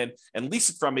to come in and lease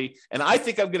it from me. And I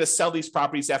think I'm going to sell these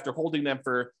properties after holding them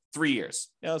for 3 years.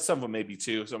 Some of them may be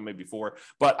 2, some may be 4,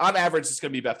 but on average, it's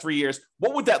going to be about 3 years.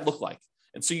 What would that look like?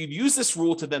 And so you'd use this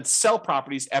rule to then sell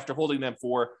properties after holding them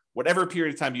for whatever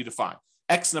period of time you define,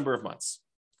 X number of months.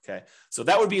 Okay. So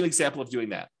that would be an example of doing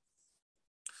that.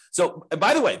 So, and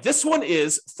by the way, this one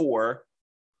is for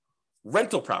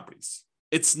rental properties.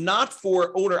 It's not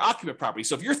for owner occupant property.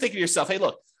 So if you're thinking to yourself, hey,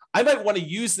 look, I might want to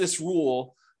use this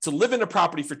rule to live in a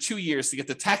property for 2 years to get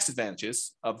the tax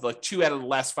advantages of like 2 out of the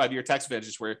last 5-year tax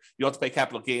advantages where you don't have to pay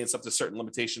capital gains up to certain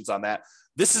limitations on that.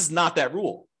 This is not that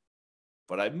rule.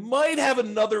 but I might have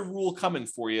another rule coming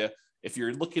for you if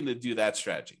you're looking to do that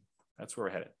strategy. That's where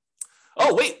we're headed.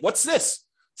 Oh, wait, what's this?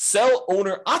 Sell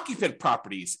owner-occupant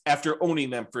properties after owning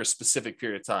them for a specific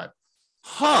period of time.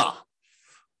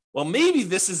 Well, maybe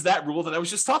this is that rule that I was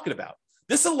just talking about.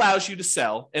 This allows you to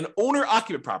sell an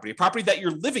owner-occupant property, a property that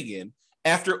you're living in,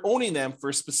 after owning them for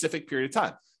a specific period of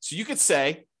time. So you could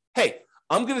say, hey,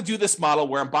 I'm going to do this model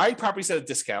where I'm buying properties at a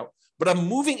discount, but I'm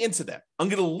moving into them. I'm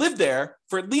going to live there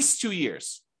for at least 2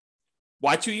 years.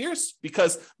 Why 2 years?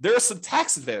 Because there are some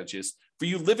tax advantages for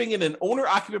you living in an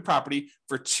owner-occupant property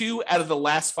for 2 out of the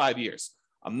last 5 years.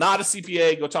 I'm not a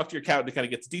CPA. Go talk to your accountant to kind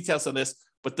of get the details on this.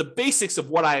 But the basics of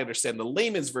what I understand, the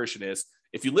layman's version is,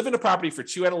 if you live in a property for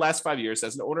 2 out of the last 5 years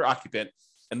as an owner-occupant,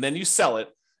 and then you sell it,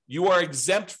 you are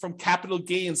exempt from capital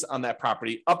gains on that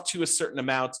property up to a certain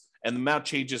amount, and the amount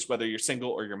changes whether you're single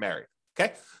or you're married.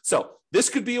 Okay, so this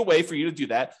could be a way for you to do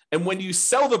that. And when you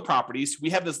sell the properties,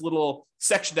 we have this little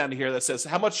section down here that says,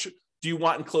 how much do you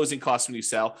want in closing costs when you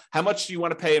sell? How much do you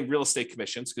want to pay in real estate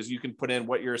commissions? Because you can put in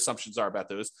what your assumptions are about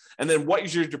those. And then what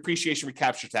is your depreciation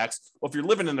recapture tax? Well, if you're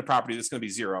living in the property, that's going to be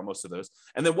zero on most of those.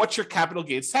 And then what's your capital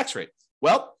gains tax rate?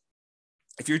 Well,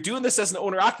 if you're doing this as an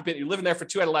owner occupant, you're living there for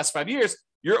 2 out of the last 5 years,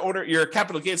 your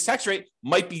capital gains tax rate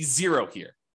might be zero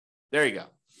here. There you go.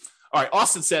 All right,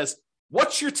 Austin says,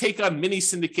 what's your take on mini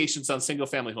syndications on single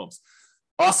family homes?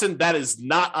 Austin, that is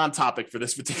not on topic for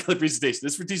this particular presentation.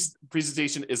 This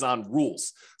presentation is on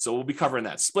rules. So we'll be covering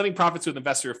that. Splitting profits with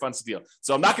investor or funds deal.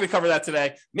 So I'm not going to cover that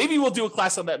today. Maybe we'll do a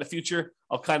class on that in the future.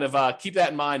 I'll kind of keep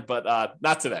that in mind, but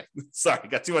not today. Sorry,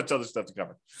 got too much other stuff to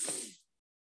cover.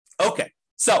 Okay,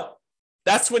 so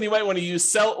that's when you might want to use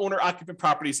sell owner-occupant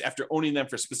properties after owning them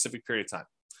for a specific period of time.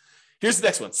 Here's the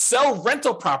next one. Sell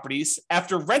rental properties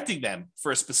after renting them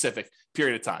for a specific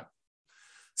period of time.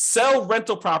 Sell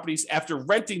rental properties after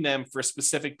renting them for a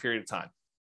specific period of time.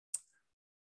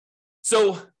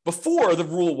 So before, the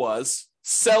rule was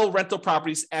sell rental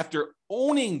properties after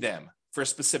owning them for a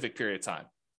specific period of time.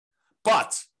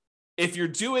 But if you're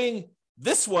doing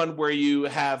this one where you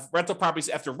have rental properties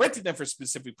after renting them for a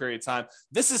specific period of time,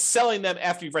 this is selling them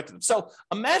after you've rented them. So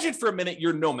imagine for a minute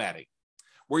you're nomading,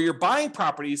 where you're buying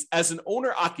properties as an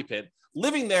owner-occupant,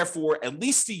 living there for at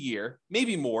least a year,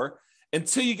 maybe more,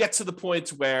 until you get to the point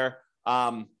where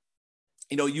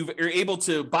you're able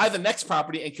to buy the next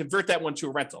property and convert that one to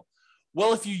a rental.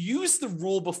 Well, if you use the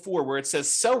rule before where it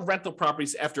says sell rental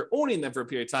properties after owning them for a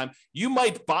period of time, you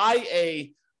might buy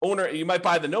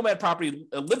the nomad property,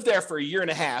 live there for a year and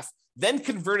a half, then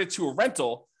convert it to a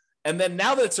rental. And then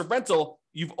now that it's a rental,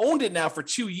 you've owned it now for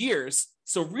 2 years.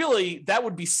 So really, that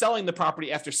would be selling the property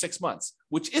after 6 months,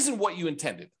 which isn't what you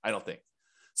intended, I don't think.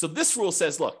 So this rule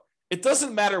says, look, it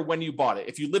doesn't matter when you bought it.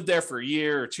 If you lived there for a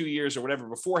year or 2 years or whatever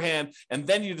beforehand, and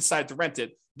then you decide to rent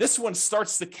it, this one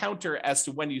starts to counter as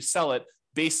to when you sell it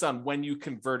based on when you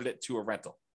converted it to a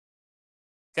rental.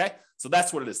 Okay, so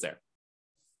that's what it is there.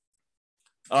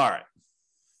 All right.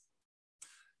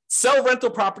 Sell rental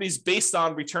properties based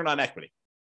on return on equity.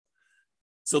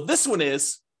 So this one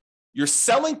is you're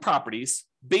selling properties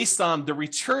based on the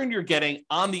return you're getting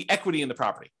on the equity in the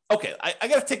property. Okay, I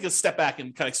got to take a step back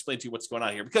and kind of explain to you what's going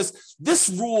on here, because this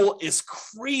rule is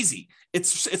crazy.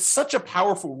 It's such a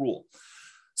powerful rule.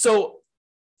 So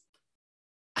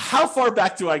how far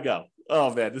back do I go?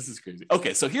 Oh man, this is crazy.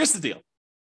 Okay, so here's the deal.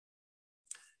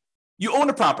 You own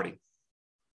a property,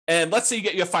 and let's say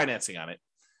you have financing on it,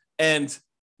 and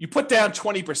you put down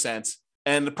 20%,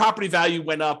 and the property value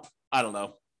went up, I don't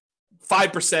know,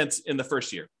 5% in the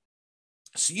first year.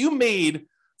 So you made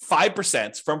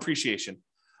 5% from appreciation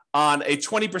on a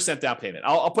 20% down payment.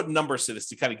 I'll put numbers to this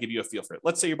to kind of give you a feel for it.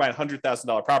 Let's say you're buying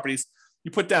 $100,000 properties.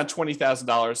 You put down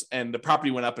 $20,000 and the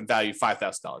property went up in value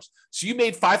 $5,000. So you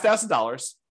made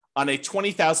 $5,000 on a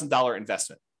 $20,000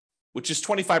 investment, which is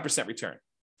 25% return.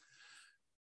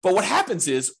 But what happens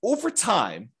is over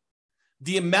time,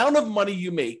 the amount of money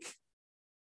you make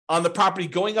on the property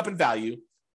going up in value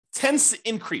tends to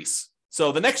increase.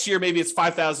 So the next year, maybe it's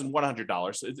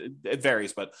 $5,100. It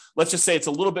varies, but let's just say it's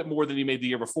a little bit more than you made the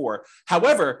year before.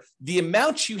 However, the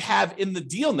amount you have in the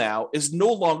deal now is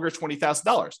no longer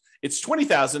 $20,000. It's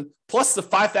 $20,000 plus the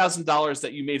 $5,000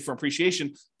 that you made from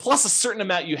appreciation, plus a certain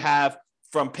amount you have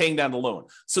from paying down the loan.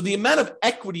 So the amount of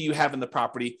equity you have in the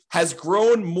property has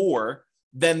grown more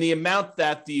than the amount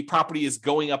that the property is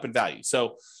going up in value.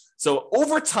 So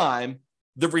over time,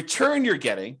 the return you're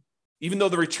getting, even though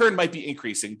the return might be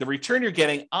increasing, the return you're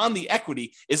getting on the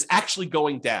equity is actually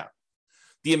going down.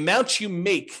 The amount you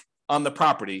make on the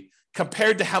property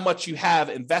compared to how much you have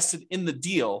invested in the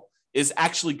deal is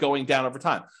actually going down over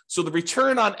time. So the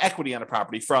return on equity on a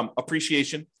property from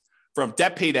appreciation, from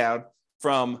debt pay down,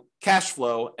 from cash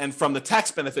flow, and from the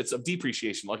tax benefits of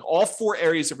depreciation. Like all four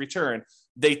areas of return,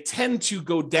 they tend to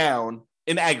go down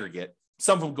in aggregate.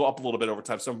 Some of them go up a little bit over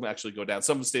time. Some of them actually go down.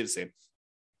 Some of them stay the same.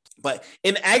 But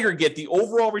in aggregate, the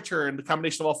overall return, the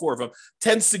combination of all four of them,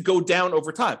 tends to go down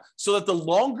over time. So that the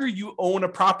longer you own a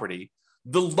property,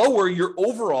 the lower your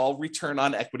overall return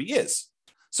on equity is.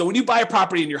 So when you buy a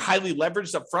property and you're highly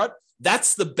leveraged up front,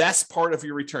 that's the best part of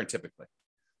your return typically.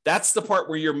 That's the part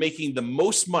where you're making the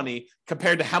most money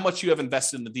compared to how much you have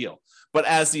invested in the deal. But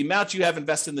as the amount you have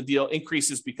invested in the deal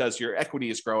increases because your equity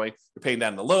is growing, you're paying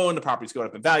down the loan, the property's going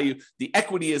up in value, the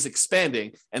equity is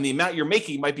expanding, and the amount you're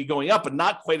making might be going up, but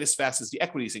not quite as fast as the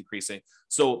equity is increasing.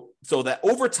 So that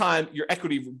over time, your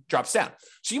equity drops down.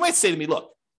 So you might say to me,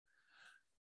 look,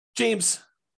 James,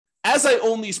 as I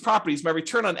own these properties, my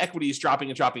return on equity is dropping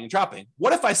and dropping and dropping.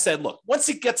 What if I said, look, once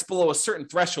it gets below a certain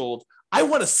threshold, I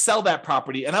want to sell that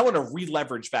property and I want to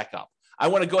re-leverage back up. I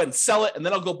want to go ahead and sell it, and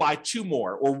then I'll go buy two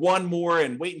more or one more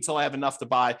and wait until I have enough to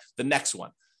buy the next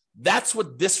one. That's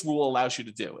what this rule allows you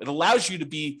to do. It allows you to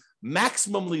be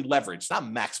maximally leveraged, not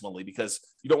maximally because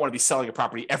you don't want to be selling a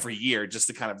property every year just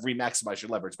to kind of re-maximize your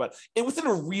leverage, but within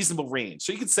a reasonable range.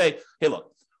 So you can say, hey,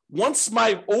 look, once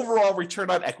my overall return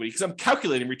on equity, because I'm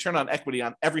calculating return on equity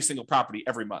on every single property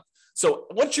every month. So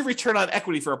once your return on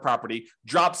equity for a property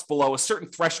drops below a certain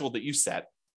threshold that you set,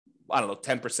 I don't know,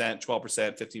 10%,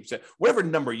 12%, 15%, whatever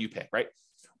number you pick, right?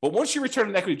 But once your return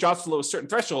on equity drops below a certain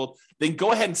threshold, then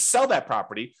go ahead and sell that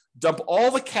property, dump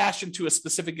all the cash into a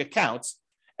specific account,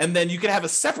 and then you can have a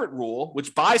separate rule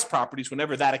which buys properties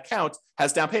whenever that account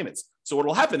has down payments. So what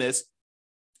will happen is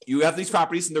you have these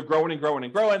properties and they're growing and growing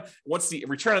and growing. Once the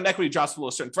return on equity drops below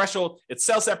a certain threshold, it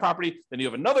sells that property. Then you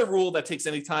have another rule that takes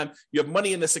any time. You have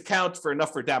money in this account for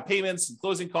enough for down payments and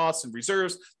closing costs and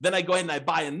reserves. Then I go ahead and I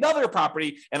buy another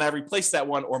property and I replace that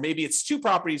one. Or maybe it's two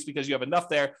properties because you have enough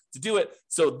there to do it.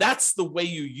 So that's the way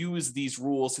you use these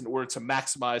rules in order to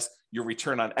maximize your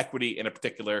return on equity in a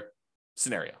particular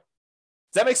scenario.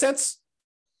 Does that make sense?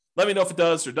 Let me know if it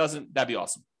does or doesn't. That'd be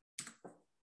awesome.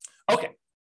 Okay.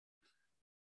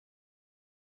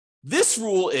 This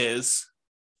rule is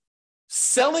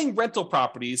selling rental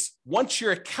properties once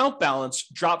your account balance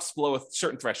drops below a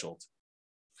certain threshold.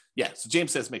 Yeah, so James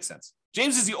says makes sense.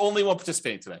 James is the only one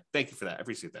participating today. Thank you for that. I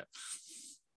appreciate that.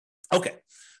 Okay,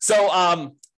 so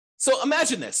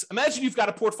imagine this. Imagine you've got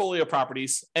a portfolio of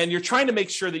properties and you're trying to make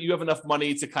sure that you have enough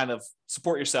money to kind of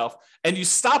support yourself, and you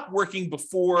stop working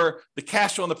before the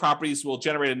cash flow on the properties will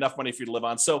generate enough money for you to live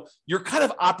on. So you're kind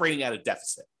of operating at a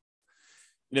deficit.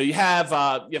 You have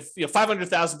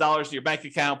 $500,000 in your bank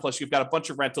account, plus you've got a bunch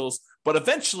of rentals, but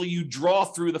eventually you draw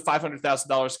through the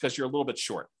 $500,000 because you're a little bit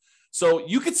short. So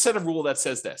you could set a rule that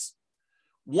says this: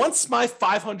 once my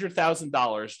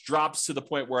 $500,000 drops to the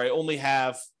point where I only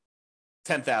have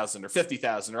 $10,000 or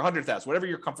 $50,000 or $100,000, whatever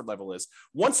your comfort level is,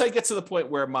 once I get to the point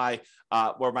where my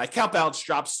account balance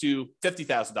drops to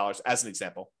 $50,000, as an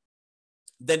example,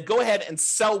 then go ahead and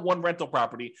sell one rental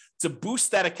property to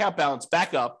boost that account balance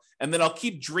back up. And then I'll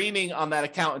keep draining on that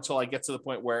account until I get to the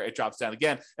point where it drops down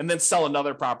again, and then sell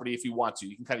another property if you want to.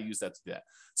 You can kind of use that to do that.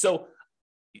 So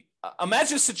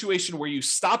imagine a situation where you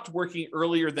stopped working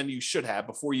earlier than you should have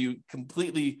before you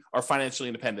completely are financially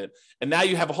independent. And now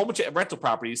you have a whole bunch of rental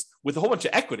properties with a whole bunch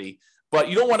of equity, but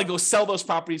you don't want to go sell those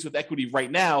properties with equity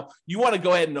right now. You want to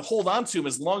go ahead and hold on to them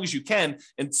as long as you can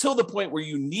until the point where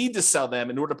you need to sell them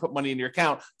in order to put money in your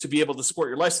account to be able to support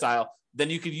your lifestyle.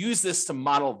 Then you could use this to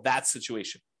model that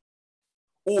situation.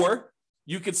 Or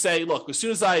you could say, look, as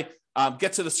soon as I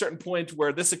get to the certain point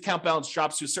where this account balance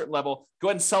drops to a certain level, go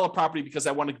ahead and sell a property because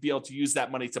I want to be able to use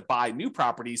that money to buy new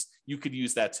properties. You could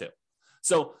use that too.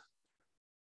 So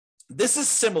this is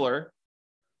similar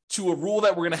to a rule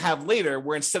that we're going to have later,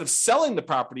 where instead of selling the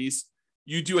properties,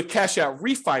 you do a cash out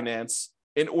refinance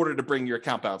in order to bring your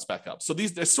account balance back up. So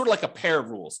they're sort of like a pair of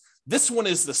rules. This one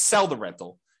is the sell the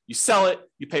rental. You sell it,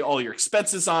 you pay all your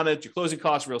expenses on it, your closing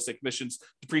costs, real estate commissions,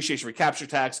 depreciation, recapture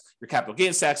tax, your capital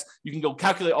gains tax. You can go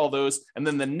calculate all those, and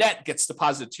then the net gets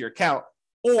deposited to your account.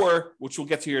 Or, which we'll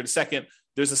get to here in a second,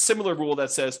 there's a similar rule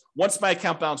that says, once my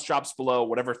account balance drops below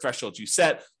whatever threshold you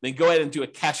set, then go ahead and do a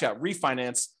cash out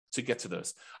refinance to get to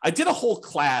those. I did a whole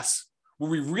class where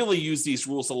we really use these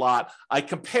rules a lot. I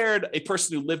compared a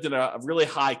person who lived in a really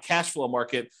high cash flow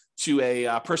market to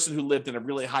a person who lived in a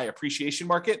really high appreciation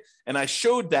market. And I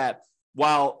showed that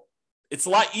while it's a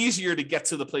lot easier to get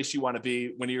to the place you want to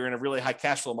be when you're in a really high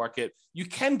cash flow market, you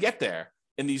can get there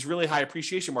in these really high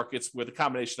appreciation markets with a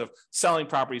combination of selling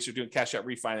properties or doing cash out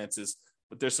refinances.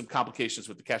 But there's some complications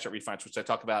with the cash out refinance, which I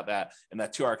talk about that in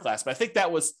that 2-hour class. But I think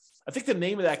the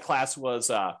name of that class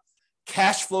was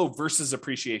cash flow versus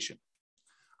appreciation.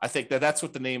 I think that's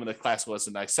what the name of the class was.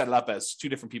 And I set it up as two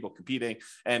different people competing,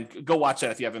 and go watch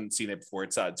that if you haven't seen it before.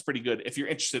 It's pretty good if you're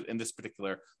interested in this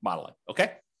particular modeling.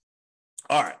 Okay.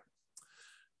 All right.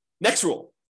 Next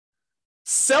rule: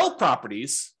 sell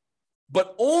properties,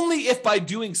 but only if by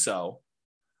doing so,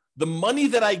 the money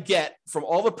that I get from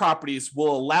all the properties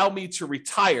will allow me to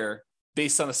retire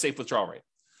based on a safe withdrawal rate.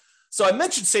 So I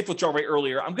mentioned safe withdrawal rate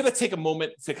earlier. I'm going to take a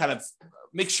moment to kind of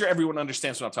make sure everyone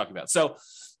understands what I'm talking about. So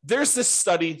there's this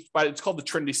study, it's called the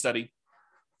Trinity study.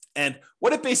 And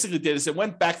what it basically did is it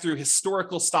went back through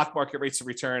historical stock market rates of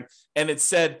return. And it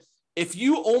said, if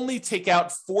you only take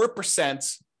out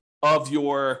 4% of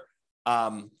your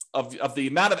of the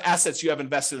amount of assets you have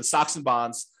invested in stocks and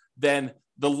bonds, then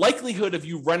the likelihood of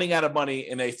you running out of money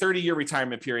in a 30-year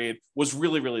retirement period was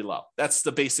really, really low. That's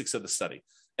the basics of the study.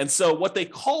 And so what they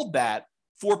called that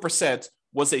 4%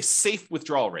 was a safe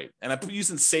withdrawal rate. And I'm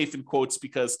using safe in quotes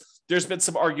because there's been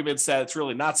some arguments that it's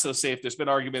really not so safe. There's been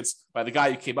arguments by the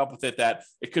guy who came up with it that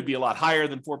it could be a lot higher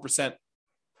than 4%.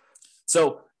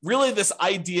 So really this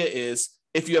idea is,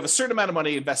 if you have a certain amount of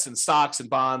money invested in stocks and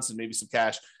bonds and maybe some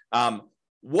cash,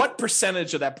 what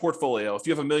percentage of that portfolio, if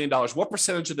you have $1 million, what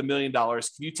percentage of the $1 million can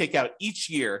you take out each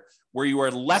year where you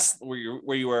are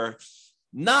where you are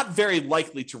not very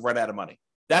likely to run out of money?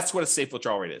 That's what a safe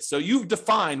withdrawal rate is. So you've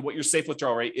defined what your safe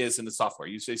withdrawal rate is in the software.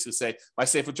 You basically say, my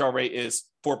safe withdrawal rate is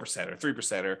 4% or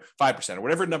 3% or 5% or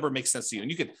whatever number makes sense to you.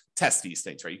 And you can test these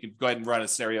things, right? You can go ahead and run a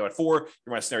scenario at 4,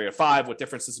 you run a scenario at 5. What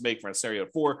difference does it make? Run a scenario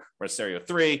at 4, run a scenario at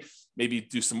 3, maybe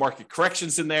do some market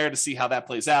corrections in there to see how that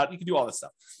plays out. You can do all this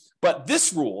stuff. But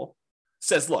this rule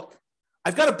says, look,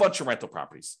 I've got a bunch of rental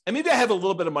properties, and maybe I have a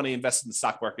little bit of money invested in the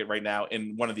stock market right now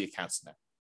in one of the accounts in there.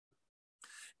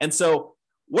 And so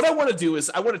what I want to do is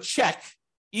I want to check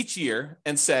each year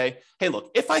and say, hey,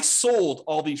 look, if I sold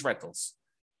all these rentals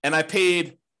and I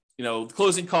paid,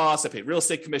 closing costs, I paid real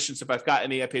estate commissions if I've got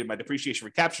any, I paid my depreciation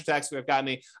recapture tax if I've got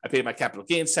any, I paid my capital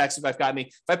gains tax if I've got any,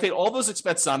 if I paid all those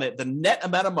expenses on it, the net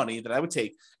amount of money that I would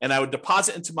take and I would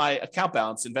deposit into my account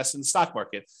balance, invest in the stock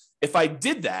market. If I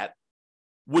did that,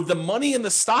 would the money in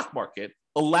the stock market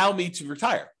allow me to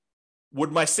retire?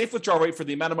 Would my safe withdrawal rate for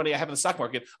the amount of money I have in the stock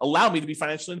market allow me to be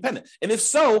financially independent? And if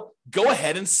so, go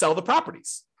ahead and sell the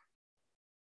properties.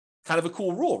 Kind of a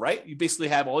cool rule, right? You basically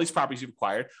have all these properties you've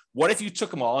acquired. What if you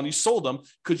took them all and you sold them?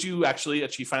 Could you actually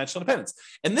achieve financial independence?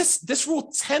 And this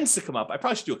rule tends to come up. I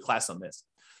probably should do a class on this.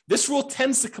 This rule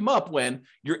tends to come up when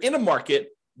you're in a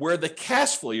market where the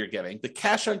cash flow you're getting, the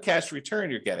cash on cash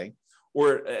return you're getting,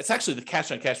 or it's actually the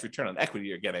cash on cash return on equity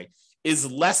you're getting,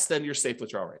 is less than your safe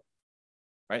withdrawal rate.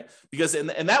 Right? Because in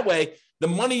that way, the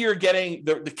money you're getting,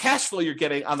 the cash flow you're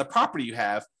getting on the property you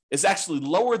have is actually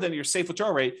lower than your safe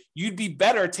withdrawal rate. You'd be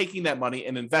better taking that money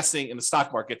and investing in the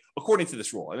stock market according to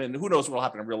this rule. And then who knows what will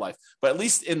happen in real life. But at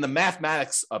least in the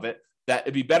mathematics of it, that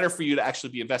it'd be better for you to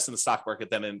actually be investing in the stock market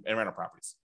than in rental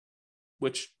properties,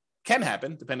 which can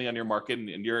happen depending on your market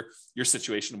and your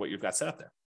situation and what you've got set up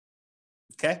there.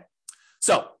 Okay?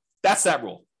 So that's that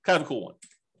rule. Kind of a cool one.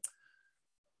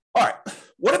 All right.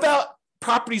 What about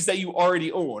properties that you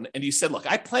already own? And you said, look,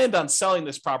 I planned on selling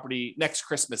this property next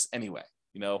Christmas anyway.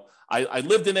 I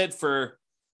lived in it for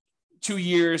 2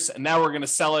 years and now we're going to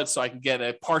sell it so I can get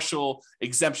a partial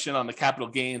exemption on the capital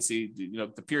gains.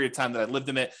 The period of time that I lived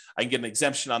in it, I can get an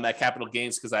exemption on that capital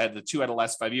gains because I had the 2 out of the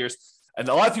last 5 years. And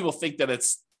a lot of people think that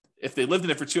if they lived in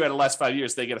it for 2 out of the last 5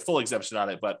 years, they get a full exemption on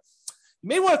it. But you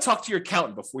may want to talk to your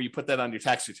accountant before you put that on your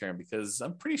tax return, because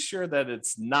I'm pretty sure that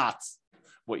it's not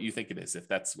what you think it is, if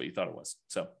that's what you thought it was.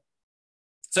 So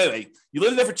anyway, you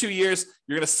lived there for 2 years.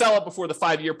 You're going to sell it before the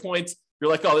 5-year point. You're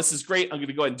like, oh, this is great. I'm going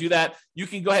to go ahead and do that. You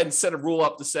can go ahead and set a rule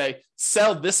up to say,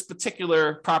 sell this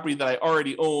particular property that I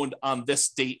already owned on this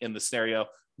date in the scenario.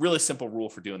 Really simple rule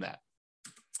for doing that.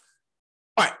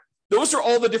 All right. Those are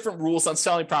all the different rules on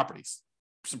selling properties.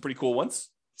 Some pretty cool ones.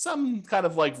 Some kind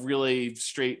of like really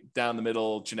straight down the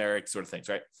middle, generic sort of things,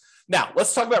 right? Now,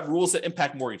 let's talk about rules that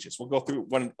impact mortgages. We'll go through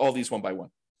all these one by one.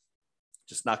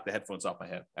 Just knocked the headphones off my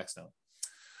head accidentally.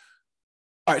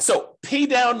 All right, so pay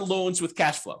down loans with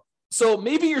cash flow. So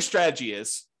maybe your strategy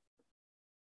is,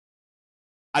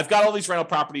 I've got all these rental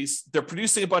properties. They're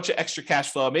producing a bunch of extra cash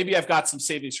flow. Maybe I've got some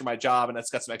savings from my job and that's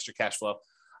got some extra cash flow.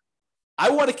 I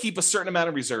want to keep a certain amount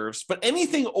of reserves, but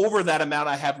anything over that amount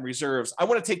I have in reserves, I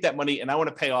want to take that money and I want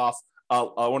to pay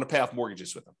off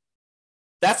mortgages with them.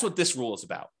 That's what this rule is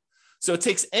about. So it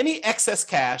takes any excess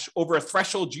cash over a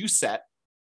threshold you set,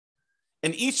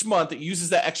 and each month it uses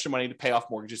that extra money to pay off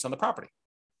mortgages on the property.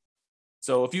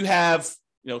 So if you have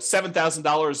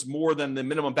 $7,000 more than the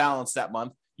minimum balance that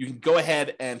month, you can go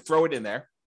ahead and throw it in there.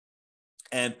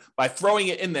 And by throwing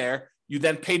it in there, you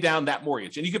then pay down that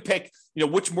mortgage. And you can pick,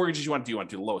 which mortgages you want to do. You want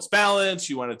to do the lowest balance,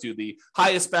 you want to do the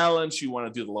highest balance, you want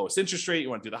to do the lowest interest rate, you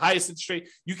want to do the highest interest rate.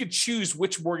 You can choose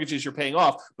which mortgages you're paying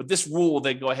off, but this rule will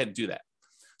then go ahead and do that.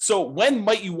 So when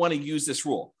might you want to use this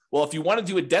rule? Well, if you want to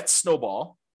do a debt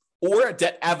snowball or a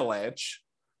debt avalanche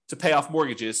to pay off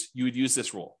mortgages, you would use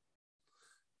this rule.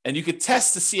 And you could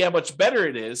test to see how much better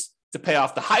it is to pay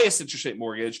off the highest interest rate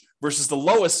mortgage versus the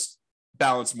lowest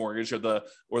balance mortgage or the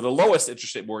lowest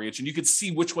interest rate mortgage. And you could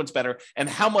see which one's better and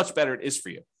how much better it is for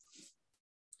you.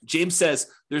 James says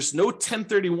there's no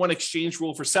 1031 exchange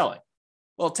rule for selling.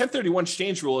 Well, 1031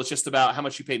 exchange rule is just about how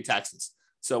much you pay in taxes.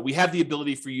 So we have the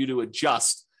ability for you to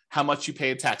adjust how much you pay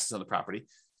in taxes on the property.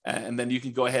 And then you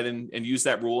can go ahead and use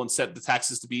that rule and set the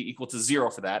taxes to be equal to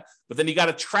 0 for that. But then you got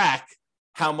to track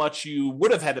how much you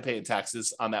would have had to pay in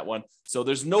taxes on that one. So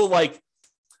there's no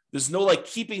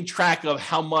keeping track of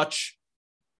how much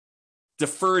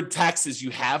deferred taxes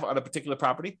you have on a particular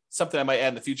property, something I might add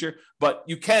in the future, but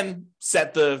you can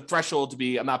set the threshold to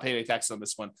be, I'm not paying any taxes on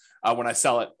this one when I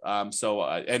sell it.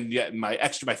 And yet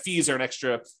my fees are an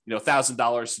extra,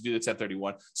 $1,000 to do the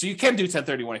 1031. So you can do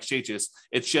 1031 exchanges.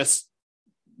 It's just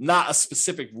not a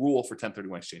specific rule for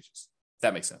 1031 exchanges. If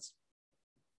that makes sense.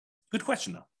 Good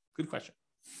question though. Good question.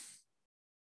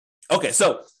 Okay.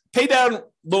 So pay down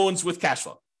loans with cash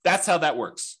flow. That's how that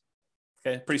works.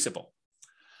 Okay. Pretty simple.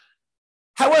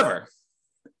 However,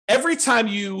 every time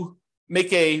you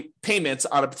make a payment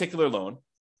on a particular loan,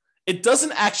 it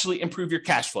doesn't actually improve your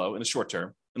cash flow in the short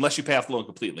term, unless you pay off the loan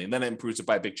completely, and then it improves it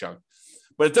by a big chunk.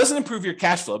 But it doesn't improve your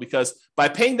cash flow because by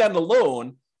paying down the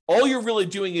loan, all you're really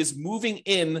doing is moving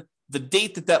in the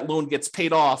date that loan gets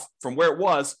paid off from where it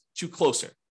was to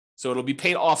closer. So it'll be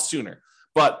paid off sooner.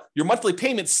 But your monthly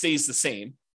payment stays the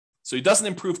same. So it doesn't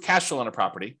improve cash flow on a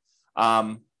property.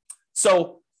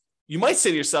 So you might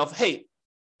say to yourself, hey,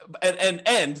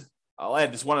 and I'll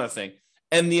add this one other thing.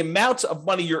 And the amount of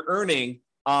money you're earning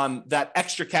on that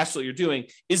extra cash flow you're doing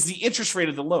is the interest rate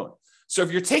of the loan. So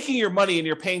if you're taking your money and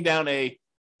you're paying down a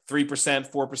 3%, 4%,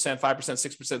 5%,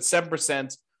 6%,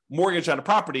 7% mortgage on a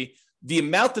property, the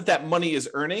amount that money is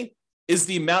earning is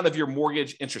the amount of your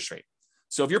mortgage interest rate.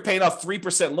 So if you're paying off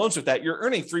 3% loans with that, you're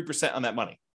earning 3% on that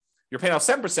money. You're paying off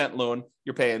 7% loan,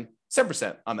 you're paying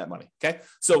 7% on that money, okay?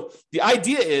 So the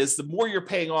idea is the more you're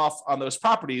paying off on those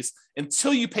properties,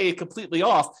 until you pay it completely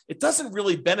off, it doesn't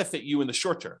really benefit you in the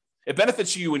short term. It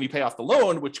benefits you when you pay off the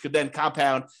loan, which could then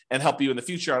compound and help you in the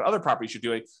future on other properties you're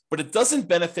doing, but it doesn't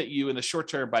benefit you in the short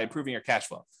term by improving your cash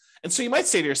flow. And so you might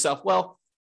say to yourself, well,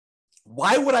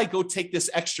 why would I go take this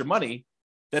extra money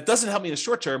that doesn't help me in the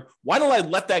short term? Why don't I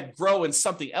let that grow in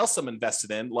something else I'm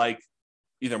invested in, like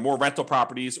either more rental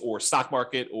properties or stock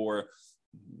market or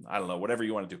I don't know, whatever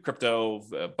you want to do, crypto,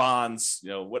 bonds,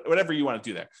 whatever you want to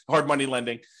do there, hard money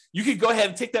lending. You could go ahead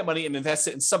and take that money and invest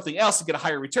it in something else and get a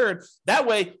higher return. That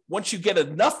way, once you get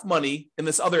enough money in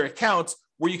this other account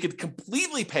where you could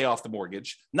completely pay off the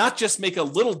mortgage, not just make a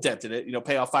little dent in it,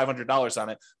 pay off $500 on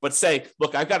it, but say,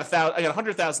 look, I got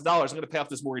 $100,000. I'm going to pay off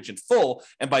this mortgage in full.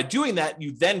 And by doing that,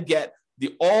 you then get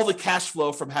all the cash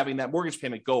flow from having that mortgage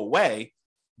payment go away.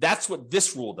 That's what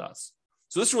this rule does.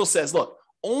 So this rule says, look,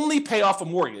 only pay off a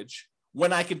mortgage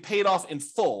when I can pay it off in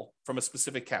full from a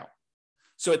specific account.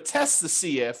 So it tests to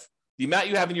see if the amount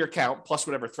you have in your account plus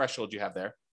whatever threshold you have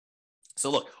there.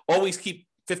 So look, always keep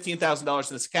 $15,000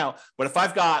 in this account, but if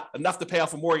I've got enough to pay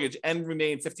off a mortgage and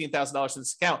remain $15,000 in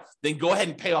this account, then go ahead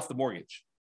and pay off the mortgage.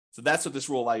 So that's what this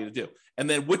rule allows you to do. And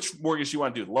then which mortgage you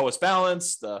want to do, the lowest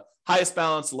balance, the highest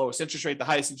balance, the lowest interest rate, the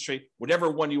highest interest rate, whatever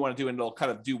one you want to do, and it'll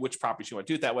kind of do which properties you want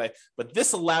to do it that way. But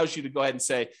this allows you to go ahead and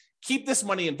say, keep this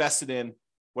money invested in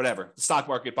whatever, the stock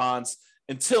market, bonds,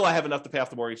 until I have enough to pay off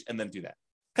the mortgage, and then do that.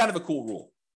 Kind of a cool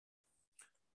rule.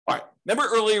 All right. Remember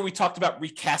earlier we talked about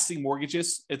recasting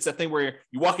mortgages? It's that thing where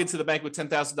you walk into the bank with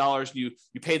 $10,000, you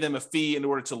pay them a fee in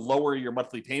order to lower your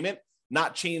monthly payment,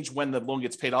 not change when the loan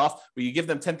gets paid off, but you give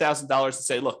them $10,000 and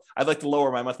say, look, I'd like to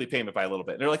lower my monthly payment by a little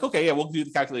bit. And they're like, okay, yeah, we'll do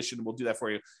the calculation and we'll do that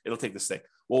for you. It'll take this thing.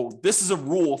 Well, this is a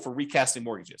rule for recasting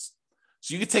mortgages.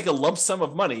 So you could take a lump sum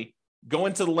of money, go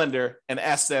into the lender and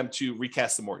ask them to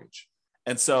recast the mortgage.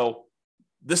 And so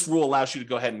this rule allows you to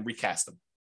go ahead and recast them.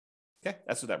 Okay,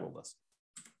 that's what that rule does.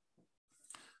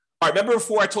 All right, remember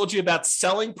before I told you about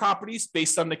selling properties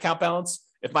based on the account balance?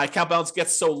 If my account balance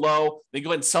gets so low, then go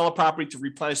ahead and sell a property to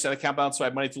replenish that account balance so I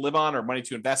have money to live on or money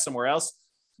to invest somewhere else.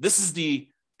 This is the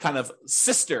kind of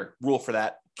sister rule for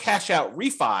that, cash out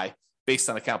refi based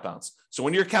on account balance. So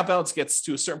when your account balance gets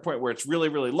to a certain point where it's really,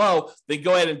 really low, then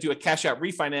go ahead and do a cash out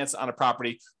refinance on a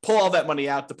property, pull all that money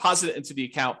out, deposit it into the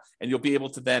account, and you'll be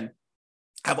able to then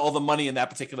have all the money in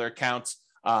that particular account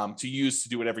to use to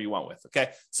do whatever you want with.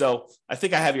 Okay. So I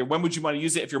think I have here, when would you want to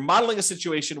use it? If you're modeling a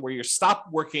situation where you're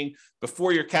stopped working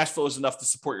before your cash flow is enough to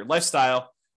support your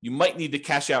lifestyle, you might need to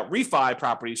cash out refi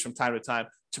properties from time to time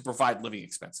to provide living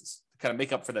expenses to kind of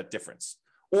make up for that difference.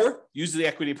 Or use the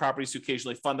equity properties to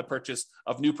occasionally fund the purchase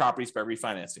of new properties by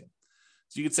refinancing.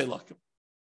 So you could say, look,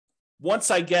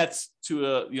 once I get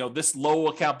to this low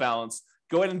account balance,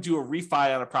 go ahead and do a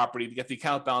refi on a property to get the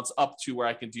account balance up to where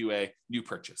I can do a new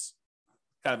purchase.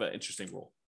 Kind of an interesting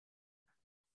rule.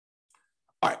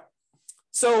 All right.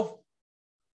 So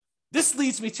this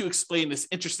leads me to explain this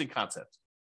interesting concept.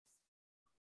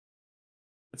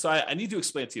 And so I need to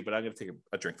explain it to you, but I'm going to take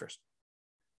a drink first.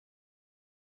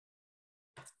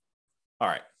 All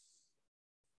right.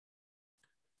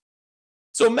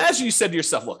 So imagine you said to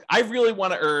yourself, look, I really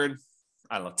want to earn,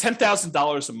 I don't know,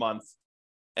 $10,000 a month.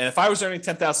 And if I was earning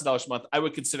 $10,000 a month, I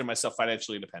would consider myself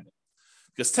financially independent.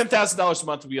 Because $10,000 a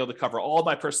month would be able to cover all of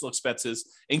my personal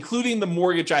expenses, including the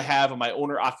mortgage I have on my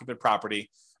owner-occupant property,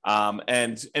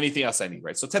 and anything else I need,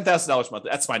 right? So $10,000 a month,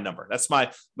 that's my number. That's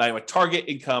my target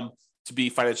income to be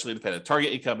financially independent,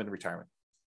 target income in retirement.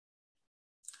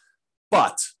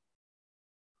 But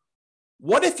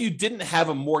what if you didn't have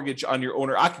a mortgage on your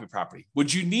owner-occupant property?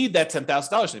 Would you need that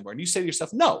 $10,000 anymore? And you say to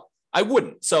yourself, no, I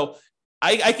wouldn't. So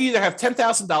I can either have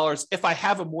 $10,000 if I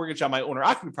have a mortgage on my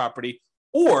owner-occupant property,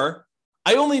 or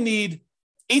I only need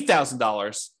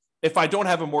 $8,000 if I don't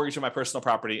have a mortgage on my personal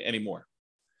property anymore.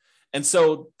 And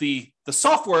so the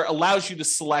software allows you to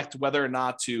select whether or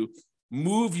not to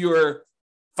move your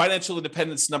financial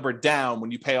independence number down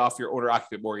when you pay off your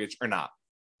owner-occupant mortgage or not.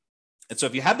 And so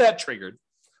if you have that triggered,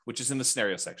 which is in the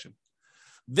scenario section,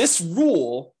 this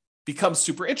rule becomes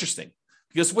super interesting,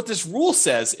 because what this rule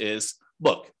says is,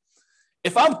 look,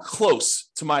 if I'm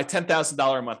close to my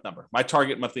 $10,000 a month number, my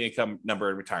target monthly income number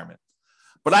in retirement,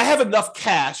 but I have enough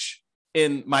cash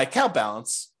in my account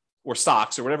balance or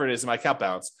stocks or whatever it is in my account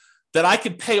balance that I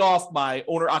could pay off my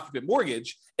owner-occupant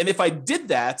mortgage, and if I did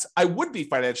that, I would be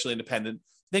financially independent,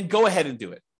 then go ahead and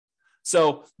do it.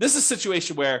 So this is a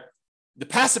situation where the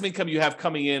passive income you have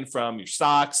coming in from your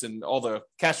stocks and all the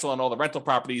cash flow on all the rental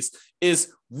properties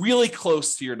is really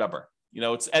close to your number.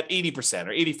 It's at 80%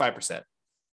 or 85%.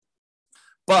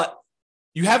 But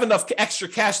you have enough extra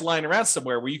cash lying around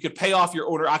somewhere where you could pay off your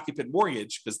owner-occupant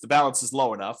mortgage because the balance is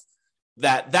low enough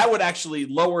that would actually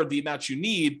lower the amount you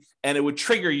need, and it would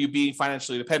trigger you being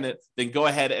financially independent. Then go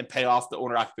ahead and pay off the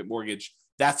owner-occupant mortgage.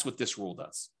 That's what this rule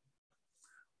does.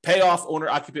 Pay off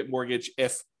owner-occupant mortgage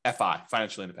if FI,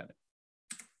 financially independent.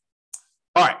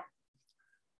 All right.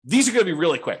 These are going to be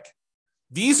really quick.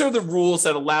 These are the rules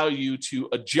that allow you to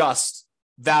adjust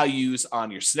values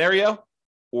on your scenario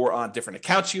or on different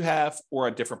accounts you have or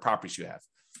on different properties you have.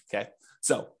 Okay.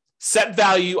 So set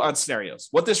value on scenarios.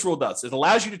 What this rule does, it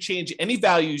allows you to change any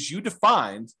values you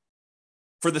defined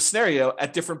for the scenario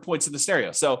at different points in the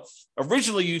scenario. So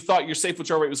originally you thought your safe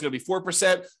withdrawal rate was going to be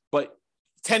 4%, but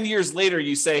 10 years later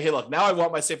you say, hey, look, now I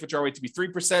want my safe withdrawal rate to be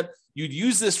 3%. You'd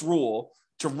use this rule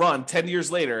to run 10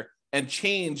 years later and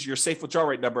change your safe withdrawal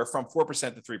rate number from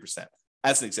 4% to 3%,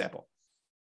 as an example.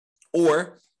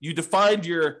 Or you defined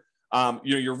your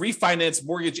refinance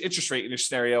mortgage interest rate in your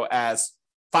scenario as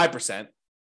 5%,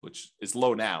 which is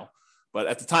low now, but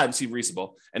at the time seemed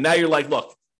reasonable. And now you're like,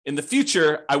 look, in the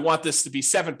future, I want this to be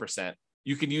 7%.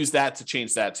 You can use that to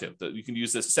change that too. You can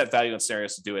use this set value on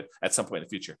scenarios to do it at some point in the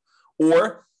future.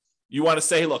 Or you want to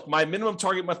say, hey, look, my minimum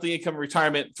target monthly income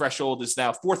retirement threshold is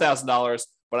now $4,000,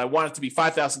 but I want it to be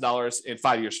 $5,000 in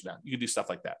 5 years from now. You can do stuff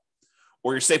like that.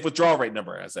 Or your safe withdrawal rate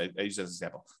number, as I use as an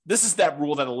example. This is that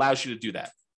rule that allows you to do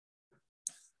that.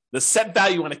 The set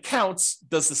value on accounts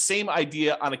does the same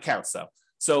idea on accounts, though.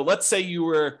 So let's say you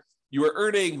were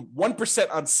earning 1%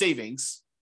 on savings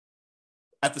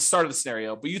at the start of the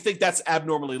scenario, but you think that's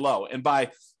abnormally low. And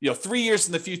by 3 years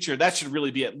in the future, that should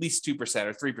really be at least 2%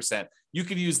 or 3%. You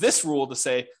could use this rule to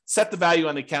say, set the value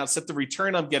on the account, set the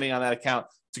return I'm getting on that account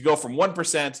to go from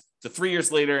 1% to 3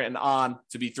 years later and on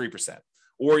to be 3%.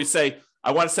 Or you say,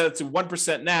 I want to set it to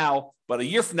 1% now, but a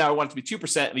year from now, I want it to be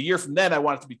 2%. And a year from then, I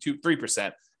want it to be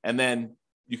 3%. And then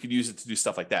you could use it to do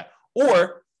stuff like that.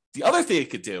 Or the other thing it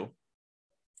could do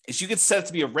is you could set it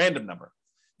to be a random number.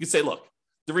 You could say, look,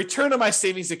 the return on my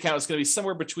savings account is going to be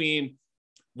somewhere between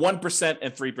 1%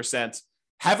 and 3%.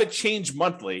 Have it change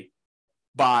monthly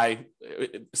by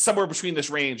somewhere between this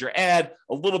range, or add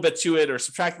a little bit to it or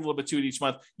subtract a little bit to it each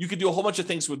month. You could do a whole bunch of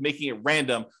things with making it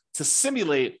random to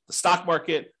simulate the stock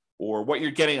market or what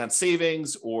you're getting on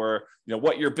savings, or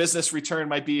what your business return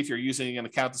might be if you're using an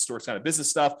account to store kind of business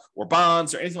stuff or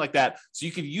bonds or anything like that. So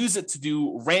you can use it to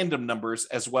do random numbers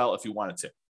as well if you wanted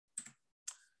to.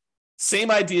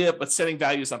 Same idea, but setting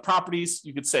values on properties.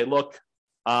 You could say, look,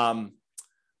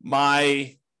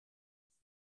 my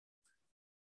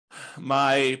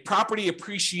property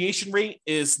appreciation rate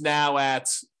is now at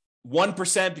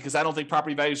 1% because I don't think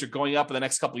property values are going up in the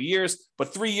next couple of years.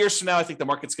 But 3 years from now, I think the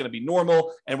market's going to be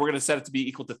normal, and we're going to set it to be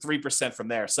equal to 3% from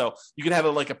there. So you can have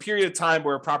a period of time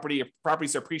where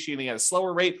properties are appreciating at a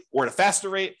slower rate or at a faster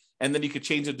rate, and then you could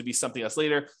change it to be something else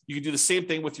later. You could do the same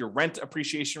thing with your rent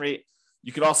appreciation rate.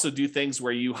 You could also do things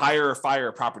where you hire or fire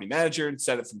a property manager and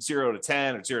set it from 0 to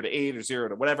 10 or 0 to 8 or 0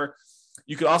 to whatever.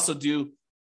 You could also do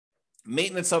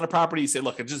maintenance on a property. You say,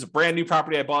 look, it's just a brand new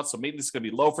property I bought, so maintenance is going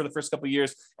to be low for the first couple of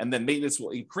years, and then maintenance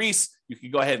will increase. You can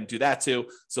go ahead and do that too.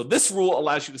 So this rule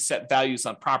allows you to set values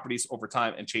on properties over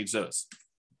time and change those.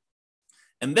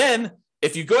 And then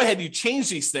if you go ahead and you change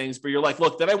these things, but you're like,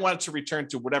 look, then I want it to return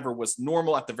to whatever was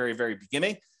normal at the very, very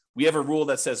beginning, we have a rule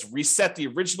that says reset the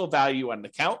original value on an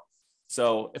account.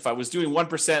 So if I was doing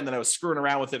 1% and then I was screwing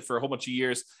around with it for a whole bunch of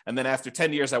years, and then after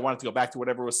 10 years, I wanted to go back to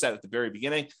whatever was set at the very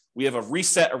beginning, we have a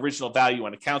reset original value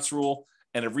on accounts rule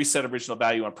and a reset original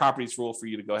value on properties rule for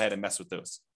you to go ahead and mess with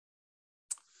those.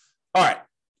 All right.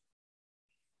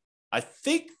 I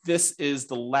think this is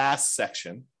the last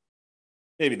section.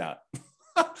 Maybe not.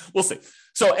 We'll see.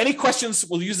 So any questions?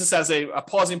 We'll use this as a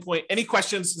pausing point. Any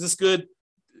questions? Is this good?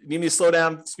 You need me to slow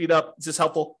down, speed up? Is this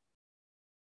helpful?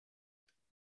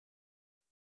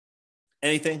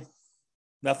 Anything?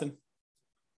 Nothing?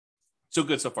 So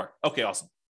good so far. Okay, awesome.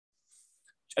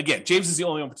 Again, James is the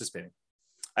only one participating.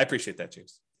 I appreciate that,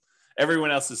 James.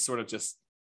 Everyone else is sort of just,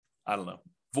 I don't know,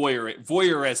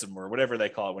 voyeurism or whatever they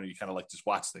call it when you kind of just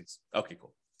watch things. Okay,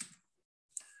 cool.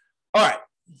 All right.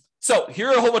 So here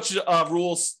are a whole bunch of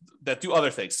rules that do other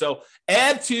things. So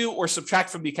add to or subtract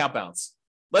from the account balance.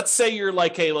 Let's say you're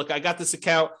like, hey, look, I got this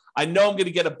account. I know I'm going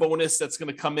to get a bonus that's going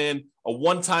to come in, a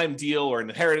one-time deal or an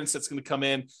inheritance that's going to come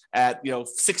in at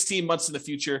 16 months in the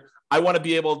future. I want to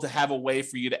be able to have a way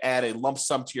for you to add a lump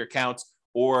sum to your account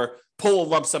or pull a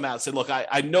lump sum out and say, look,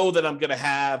 I know that I'm going to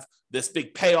have this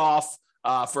big payoff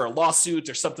for a lawsuit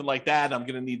or something like that. I'm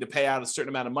going to need to pay out a certain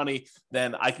amount of money.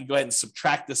 Then I can go ahead and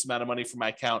subtract this amount of money from my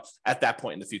account at that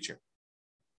point in the future.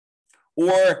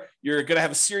 Or you're going to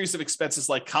have a series of expenses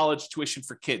like college tuition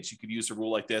for kids. You could use a rule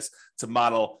like this to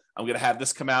model, I'm going to have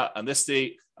this come out on this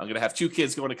date. I'm going to have 2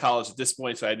 kids going to college at this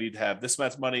point, so I need to have this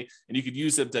much money. And you could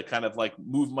use them to kind of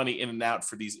move money in and out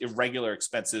for these irregular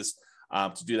expenses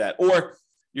to do that. Or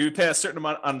you pay a certain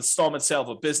amount on installment sale of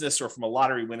a business or from a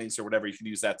lottery winnings or whatever. You can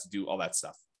use that to do all that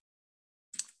stuff.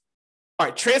 All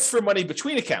right, transfer money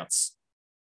between accounts.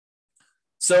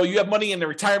 So you have money in the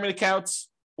retirement accounts,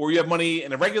 or you have money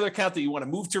in a regular account that you want to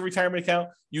move to a retirement account.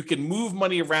 You can move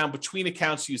money around between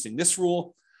accounts using this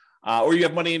rule. Or you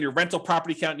have money in your rental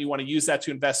property account and you want to use that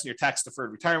to invest in your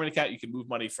tax-deferred retirement account. You can move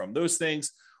money from those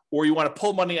things. Or you want to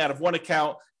pull money out of one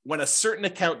account when a certain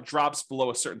account drops below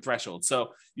a certain threshold. So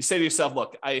you say to yourself,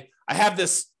 look, I have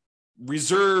this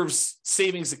reserves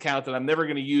savings account that I'm never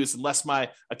going to use unless my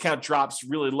account drops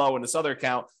really low in this other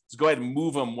account. Just go ahead and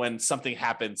move them when something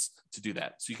happens to do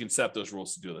that. So you can set up those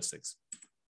rules to do those things.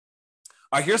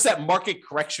 All right, here's that market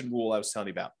correction rule I was telling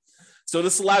you about. So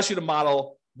this allows you to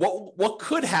model what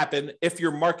could happen if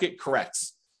your market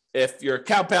corrects. If your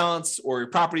account balance or your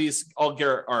properties all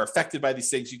are affected by these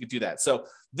things, you could do that. So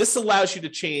this allows you to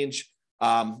change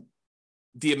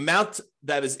the amount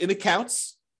that is in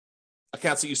accounts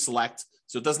that you select.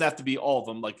 So it doesn't have to be all of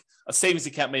them. Like a savings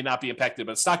account may not be affected,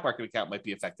 but a stock market account might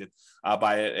be affected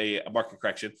by a market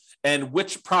correction. And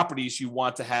which properties you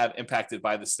want to have impacted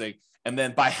by this thing, and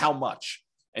then by how much.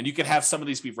 And you can have some of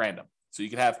these be random. So you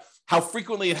can have how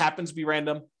frequently it happens be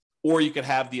random, or you can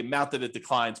have the amount that it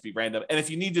declines be random. And if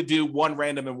you need to do one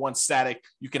random and one static,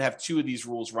 you can have 2 of these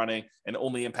rules running and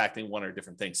only impacting one or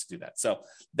different things to do that. So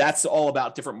that's all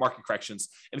about different market corrections.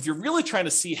 And if you're really trying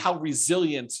to see how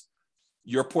resilient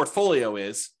your portfolio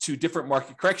is to different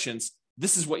market corrections,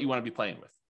 this is what you want to be playing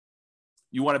with.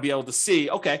 You want to be able to see,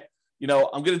 okay, I'm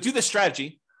going to do this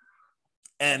strategy.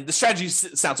 And the strategy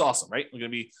sounds awesome, right? I'm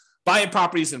going to be buying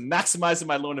properties and maximizing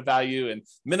my loan to value and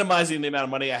minimizing the amount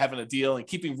of money I have in a deal and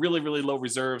keeping really, really low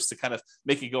reserves to kind of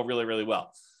make it go really, really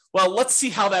well. Well, let's see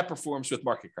how that performs with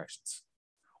market corrections.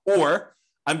 Or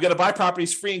I'm going to buy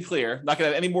properties free and clear, not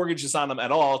going to have any mortgages on them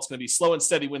at all. It's going to be slow and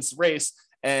steady wins the race.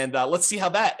 And let's see how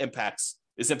that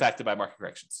is impacted by market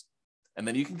corrections. And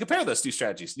then you can compare those 2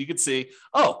 strategies. You can see,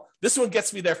 oh, this one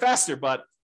gets me there faster, but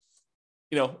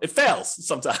it fails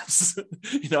sometimes.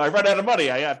 I run out of money.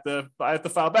 I have to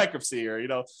file bankruptcy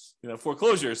or,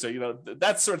 foreclosure. So,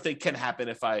 that sort of thing can happen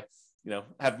if I,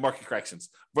 have market corrections.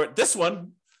 But this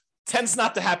one, tends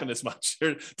not to happen as much,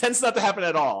 or tends not to happen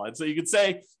at all. And so you could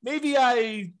say, maybe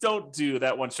I don't do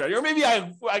that one strategy, or maybe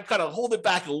I kind of hold it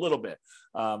back a little bit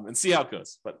and see how it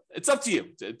goes. But it's up to you.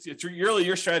 It's really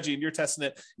your strategy, and you're testing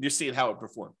it, and you're seeing how it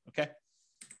performs. Okay.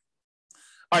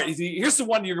 All right, here's the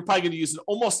one you're probably going to use in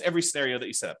almost every scenario that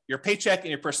you set up: your paycheck and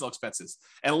your personal expenses.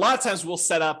 And a lot of times we'll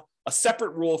set up a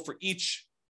separate rule for each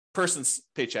person's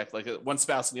paycheck, like one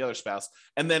spouse and the other spouse,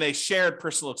 and then a shared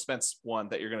personal expense one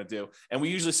that you're going to do. And we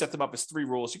usually set them up as 3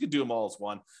 rules. You could do them all as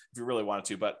one if you really wanted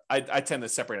to, but I tend to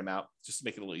separate them out just to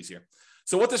make it a little easier.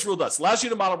 So what this rule does, allows you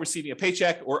to model receiving a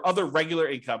paycheck or other regular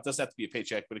income. It doesn't have to be a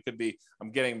paycheck, but it could be,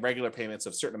 I'm getting regular payments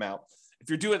of a certain amount. If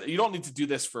you're doing, you don't need to do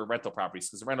this for rental properties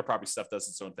because the rental property stuff does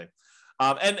its own thing.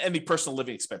 And the personal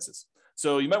living expenses.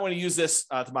 So you might want to use this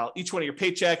to model each one of your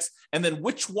paychecks, and then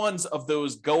which ones of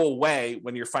those go away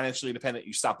when you're financially independent,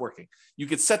 you stop working. You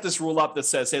could set this rule up that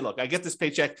says, hey, look, I get this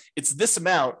paycheck, it's this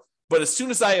amount, but as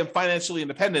soon as I am financially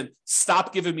independent,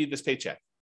 stop giving me this paycheck.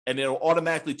 And it'll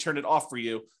automatically turn it off for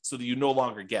you so that you no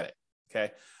longer get it,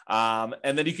 okay?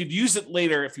 And then you could use it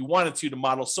later if you wanted to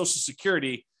model Social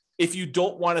Security if you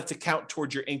don't want it to count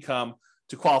towards your income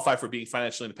to qualify for being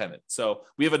financially independent. So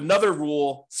we have another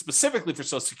rule specifically for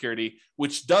Social Security,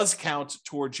 which does count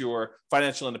towards your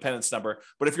financial independence number.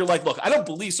 But if you're like, look, I don't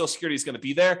believe Social Security is going to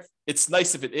be there, it's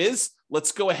nice if it is.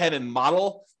 Let's go ahead and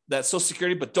model that Social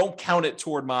Security, but don't count it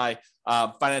toward my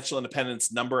financial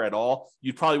independence number at all.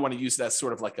 You'd probably want to use that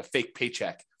sort of like a fake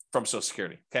paycheck from Social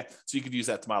Security. Okay. So you could use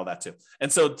that to model that too. And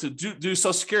so to do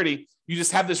Social Security, you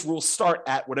just have this rule start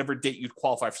at whatever date you'd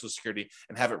qualify for Social Security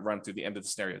and have it run through the end of the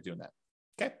scenario doing that.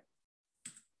 Okay.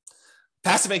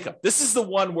 Passive income. This is the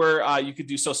one where you could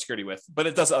do Social Security with, but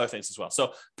it does other things as well.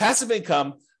 So passive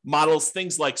income models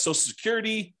things like Social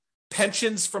Security,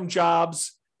 pensions from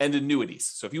jobs, and annuities.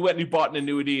 So if you went and you bought an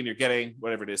annuity and you're getting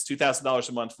whatever it is, $2,000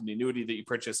 a month from the annuity that you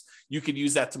purchased, you could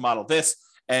use that to model this.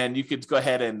 And you could go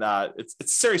ahead and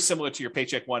it's very similar to your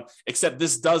paycheck one, except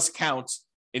this does count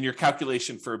in your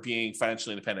calculation for being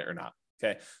financially independent or not.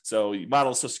 Okay, so you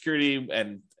model Social Security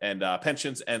and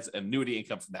pensions and annuity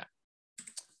income from that.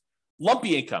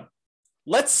 Lumpy income.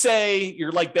 Let's say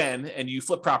you're like Ben and you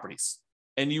flip properties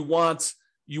and you want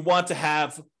to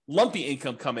have lumpy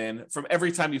income come in from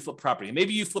every time you flip property.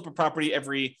 Maybe you flip a property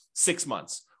every 6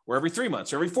 months or every 3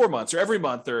 months or every 4 months or every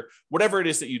month or whatever it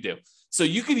is that you do. So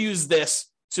you could use this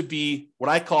to be what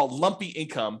I call lumpy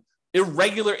income,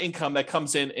 irregular income that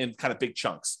comes in kind of big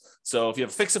chunks. So if you have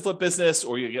a fix and flip business,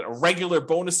 or you get regular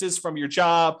bonuses from your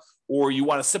job, or you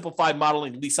want to simplify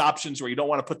modeling lease options where you don't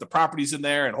want to put the properties in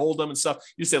there and hold them and stuff,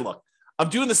 you say, look, I'm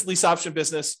doing this lease option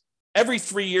business. Every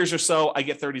 3 years or so, I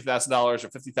get $30,000 or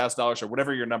 $50,000 or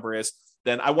whatever your number is.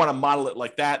 Then I want to model it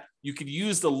like that. You could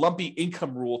use the lumpy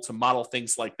income rule to model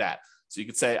things like that. So you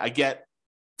could say, I get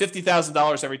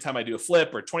 $50,000 every time I do a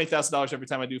flip, or $20,000 every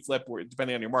time I do a flip, or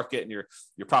depending on your market and your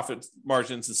profit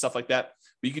margins and stuff like that.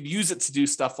 But you could use it to do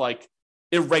stuff like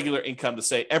irregular income to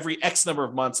say every X number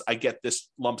of months, I get this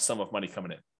lump sum of money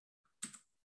coming in.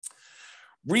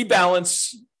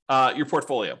 Rebalance your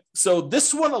portfolio. So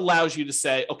this one allows you to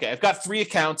say, okay, I've got 3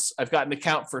 accounts. I've got an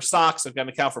account for stocks. I've got an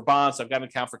account for bonds. I've got an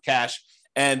account for cash.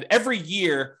 And every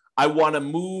year I want to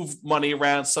move money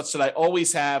around such that I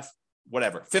always have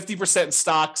whatever, 50% in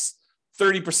stocks,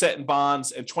 30% in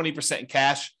bonds, and 20% in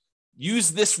cash.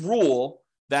 Use this rule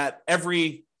that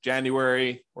every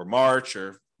January or March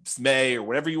or May or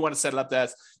whatever you want to set it up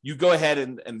as, you go ahead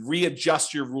and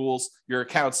readjust your rules, your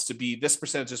accounts to be this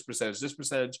percentage, this percentage, this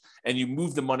percentage, and you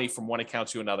move the money from one account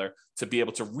to another to be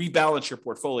able to rebalance your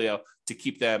portfolio to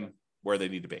keep them where they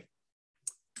need to be.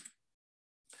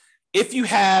 If you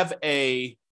have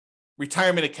a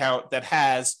retirement account that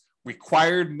has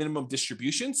required minimum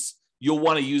distributions, you'll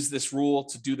want to use this rule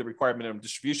to do the required minimum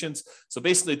distributions. So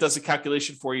basically, it does a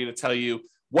calculation for you to tell you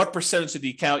what percentage of the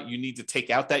account you need to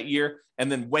take out that year,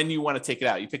 and then when you want to take it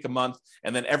out. You pick a month,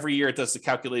 and then every year it does the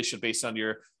calculation based on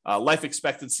your life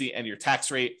expectancy and your tax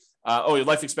rate. Your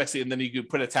life expectancy, and then you could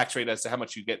put a tax rate as to how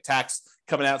much you get taxed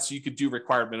coming out, so you could do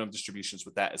required minimum distributions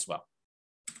with that as well.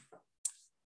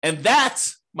 And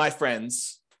that, my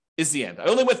friends, is the end. I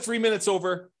only went 3 minutes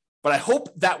over, but I hope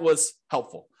that was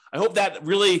helpful. I hope that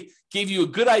really gave you a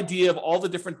good idea of all the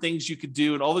different things you could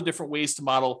do and all the different ways to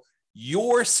model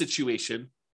your situation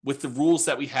with the rules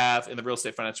that we have in the Real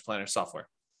Estate Financial Planner software.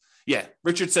 Yeah,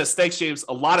 Richard says, thanks, James.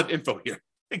 A lot of info here.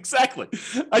 Exactly.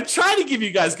 I try to give you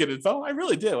guys good info. I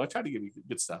really do. I try to give you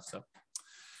good stuff. So,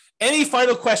 any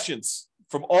final questions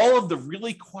from all of the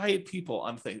really quiet people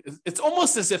on things? It's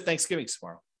almost as if Thanksgiving's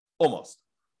tomorrow. Almost.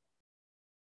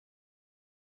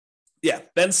 Yeah,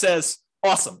 Ben says,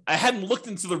 awesome. I hadn't looked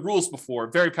into the rules before.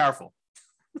 Very powerful.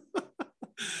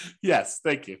 Yes,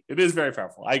 thank you. It is very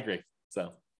powerful. I agree.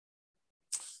 So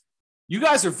you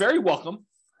guys are very welcome.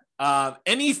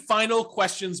 Any final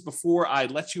questions before I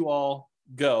let you all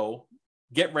go?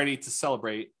 Get ready to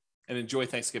celebrate and enjoy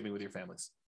Thanksgiving with your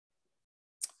families.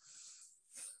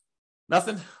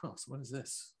 Nothing? Oh, so what is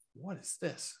this? What is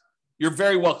this? You're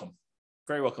very welcome.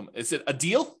 Very welcome. Is it a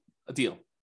deal? A deal.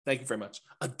 Thank you very much.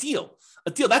 A deal. A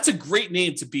deal. That's a great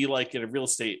name to be like in a real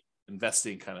estate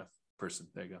investing kind of person.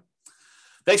 There you go.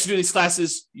 Thanks for doing these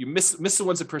classes. You miss the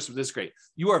ones in person, but this is great.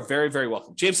 You are very, very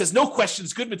welcome. James says, no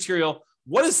questions, good material.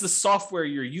 What is the software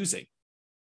you're using?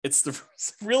 It's the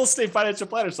Real Estate Financial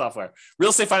Planner software,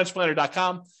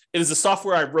 realestatefinancialplanner.com. It is a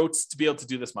software I wrote to be able to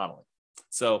do this modeling.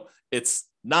 So it's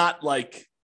not like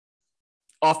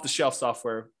off-the-shelf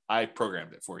software. I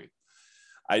programmed it for you.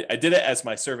 I did it as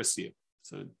my service to you.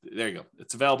 So there you go.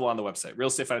 It's available on the website,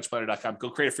 realestatefinancialplanner.com. Go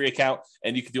create a free account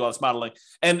and you can do all this modeling.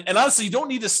 And honestly, you don't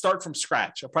need to start from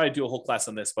scratch. I'll probably do a whole class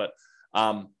on this, but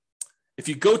if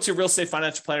you go to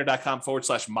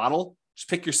realestatefinancialplanner.com/model, just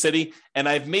pick your city. And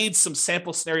I've made some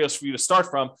sample scenarios for you to start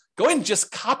from. Go ahead and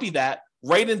just copy that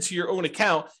right into your own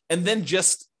account and then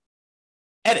just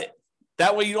edit.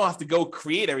 That way you don't have to go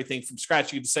create everything from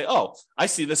scratch. You can say, oh, I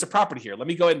see there's a property here. Let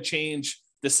me go ahead and change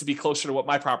this to be closer to what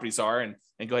my properties are and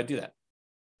go ahead and do that.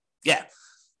 Yeah.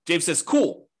 James says,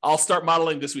 cool. I'll start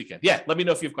modeling this weekend. Yeah. Let me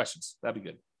know if you have questions. That'd be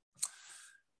good.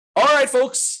 All right,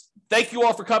 folks. Thank you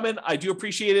all for coming. I do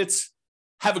appreciate it.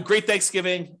 Have a great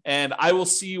Thanksgiving, and I will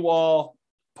see you all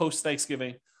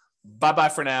post-Thanksgiving. Bye-bye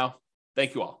for now.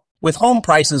 Thank you all. With home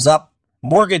prices up,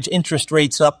 mortgage interest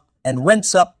rates up, and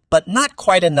rents up, but not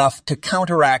quite enough to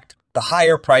counteract the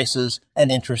higher prices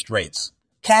and interest rates.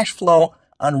 Cash flow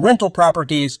on rental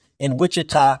properties in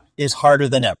Wichita is harder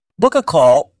than ever. Book a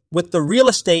call with the Real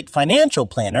Estate Financial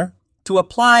Planner to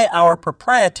apply our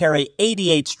proprietary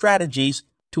 88 strategies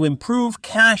to improve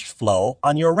cash flow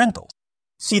on your rentals.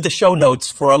 See the show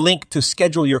notes for a link to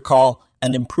schedule your call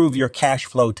and improve your cash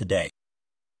flow today.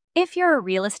 If you're a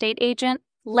real estate agent,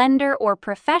 lender, or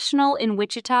professional in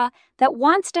Wichita that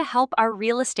wants to help our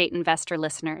real estate investor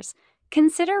listeners,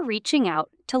 consider reaching out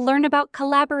to learn about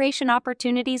collaboration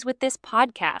opportunities with this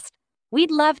podcast.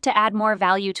 We'd love to add more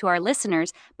value to our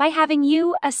listeners by having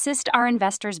you assist our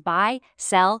investors buy,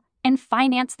 sell, and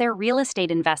finance their real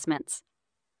estate investments.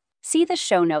 See the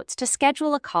show notes to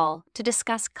schedule a call to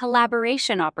discuss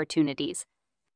collaboration opportunities